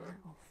knocking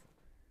that off.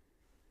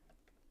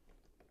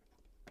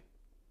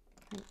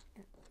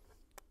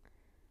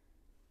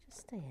 Just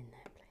stay in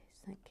there,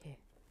 please. Thank you.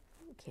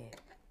 Thank you.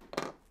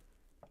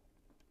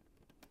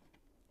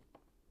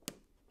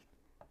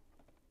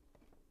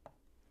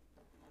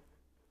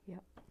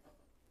 Yep.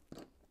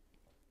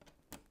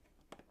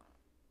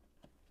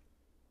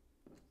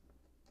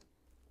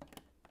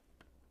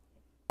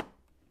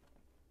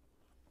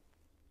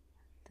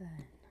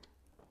 Then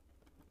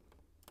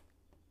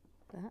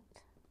that,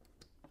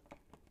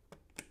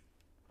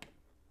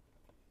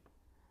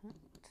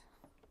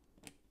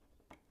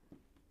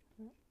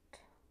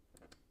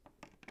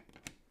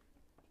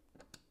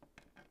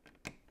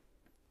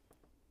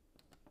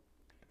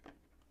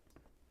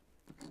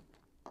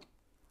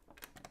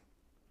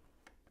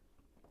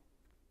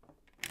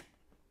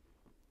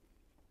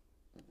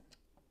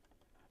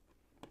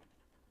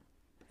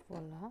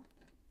 voila.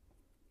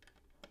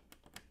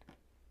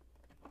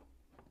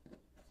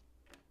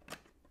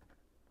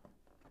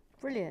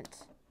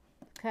 Brilliant.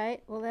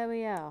 Okay, well there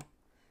we are.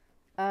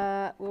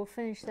 We'll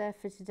finish there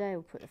for today.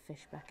 We'll put the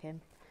fish back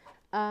in.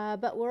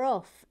 But we're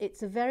off.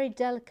 It's a very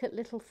delicate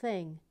little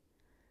thing.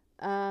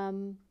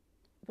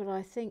 But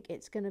I think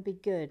it's going to be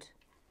good.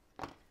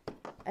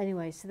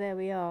 Anyway, so there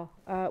we are.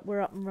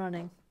 We're up and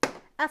running.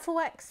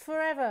 Afflewax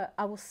forever.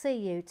 I will see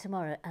you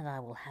tomorrow and I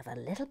will have a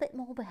little bit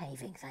more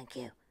behaving. Thank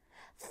you.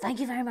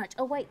 Thank you very much.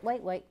 Oh,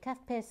 wait.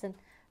 Cath Pearson,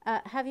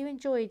 have you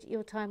enjoyed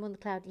your time on the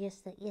cloud?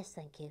 Yes,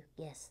 thank you.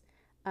 Yes.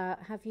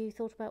 Have you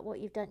thought about what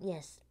you've done?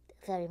 Yes,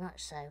 very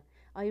much so.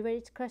 Are you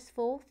ready to crest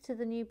forth to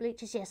the new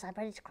bleachers? Yes, I'm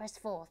ready to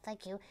crest forth.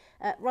 Thank you.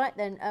 Right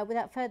then,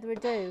 without further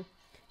ado,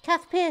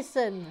 Cath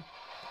Pearson.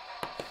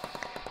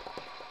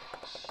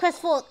 Crest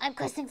forth. I'm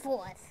cresting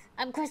forth.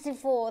 I'm cresting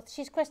forth.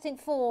 She's cresting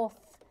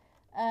forth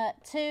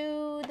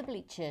to the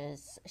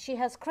bleachers. She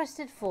has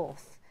crested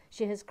forth.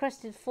 She has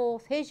crested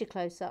forth. Here's your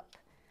close-up.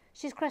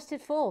 She's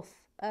crested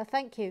forth.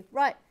 Thank you.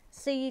 Right.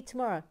 See you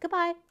tomorrow.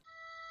 Goodbye.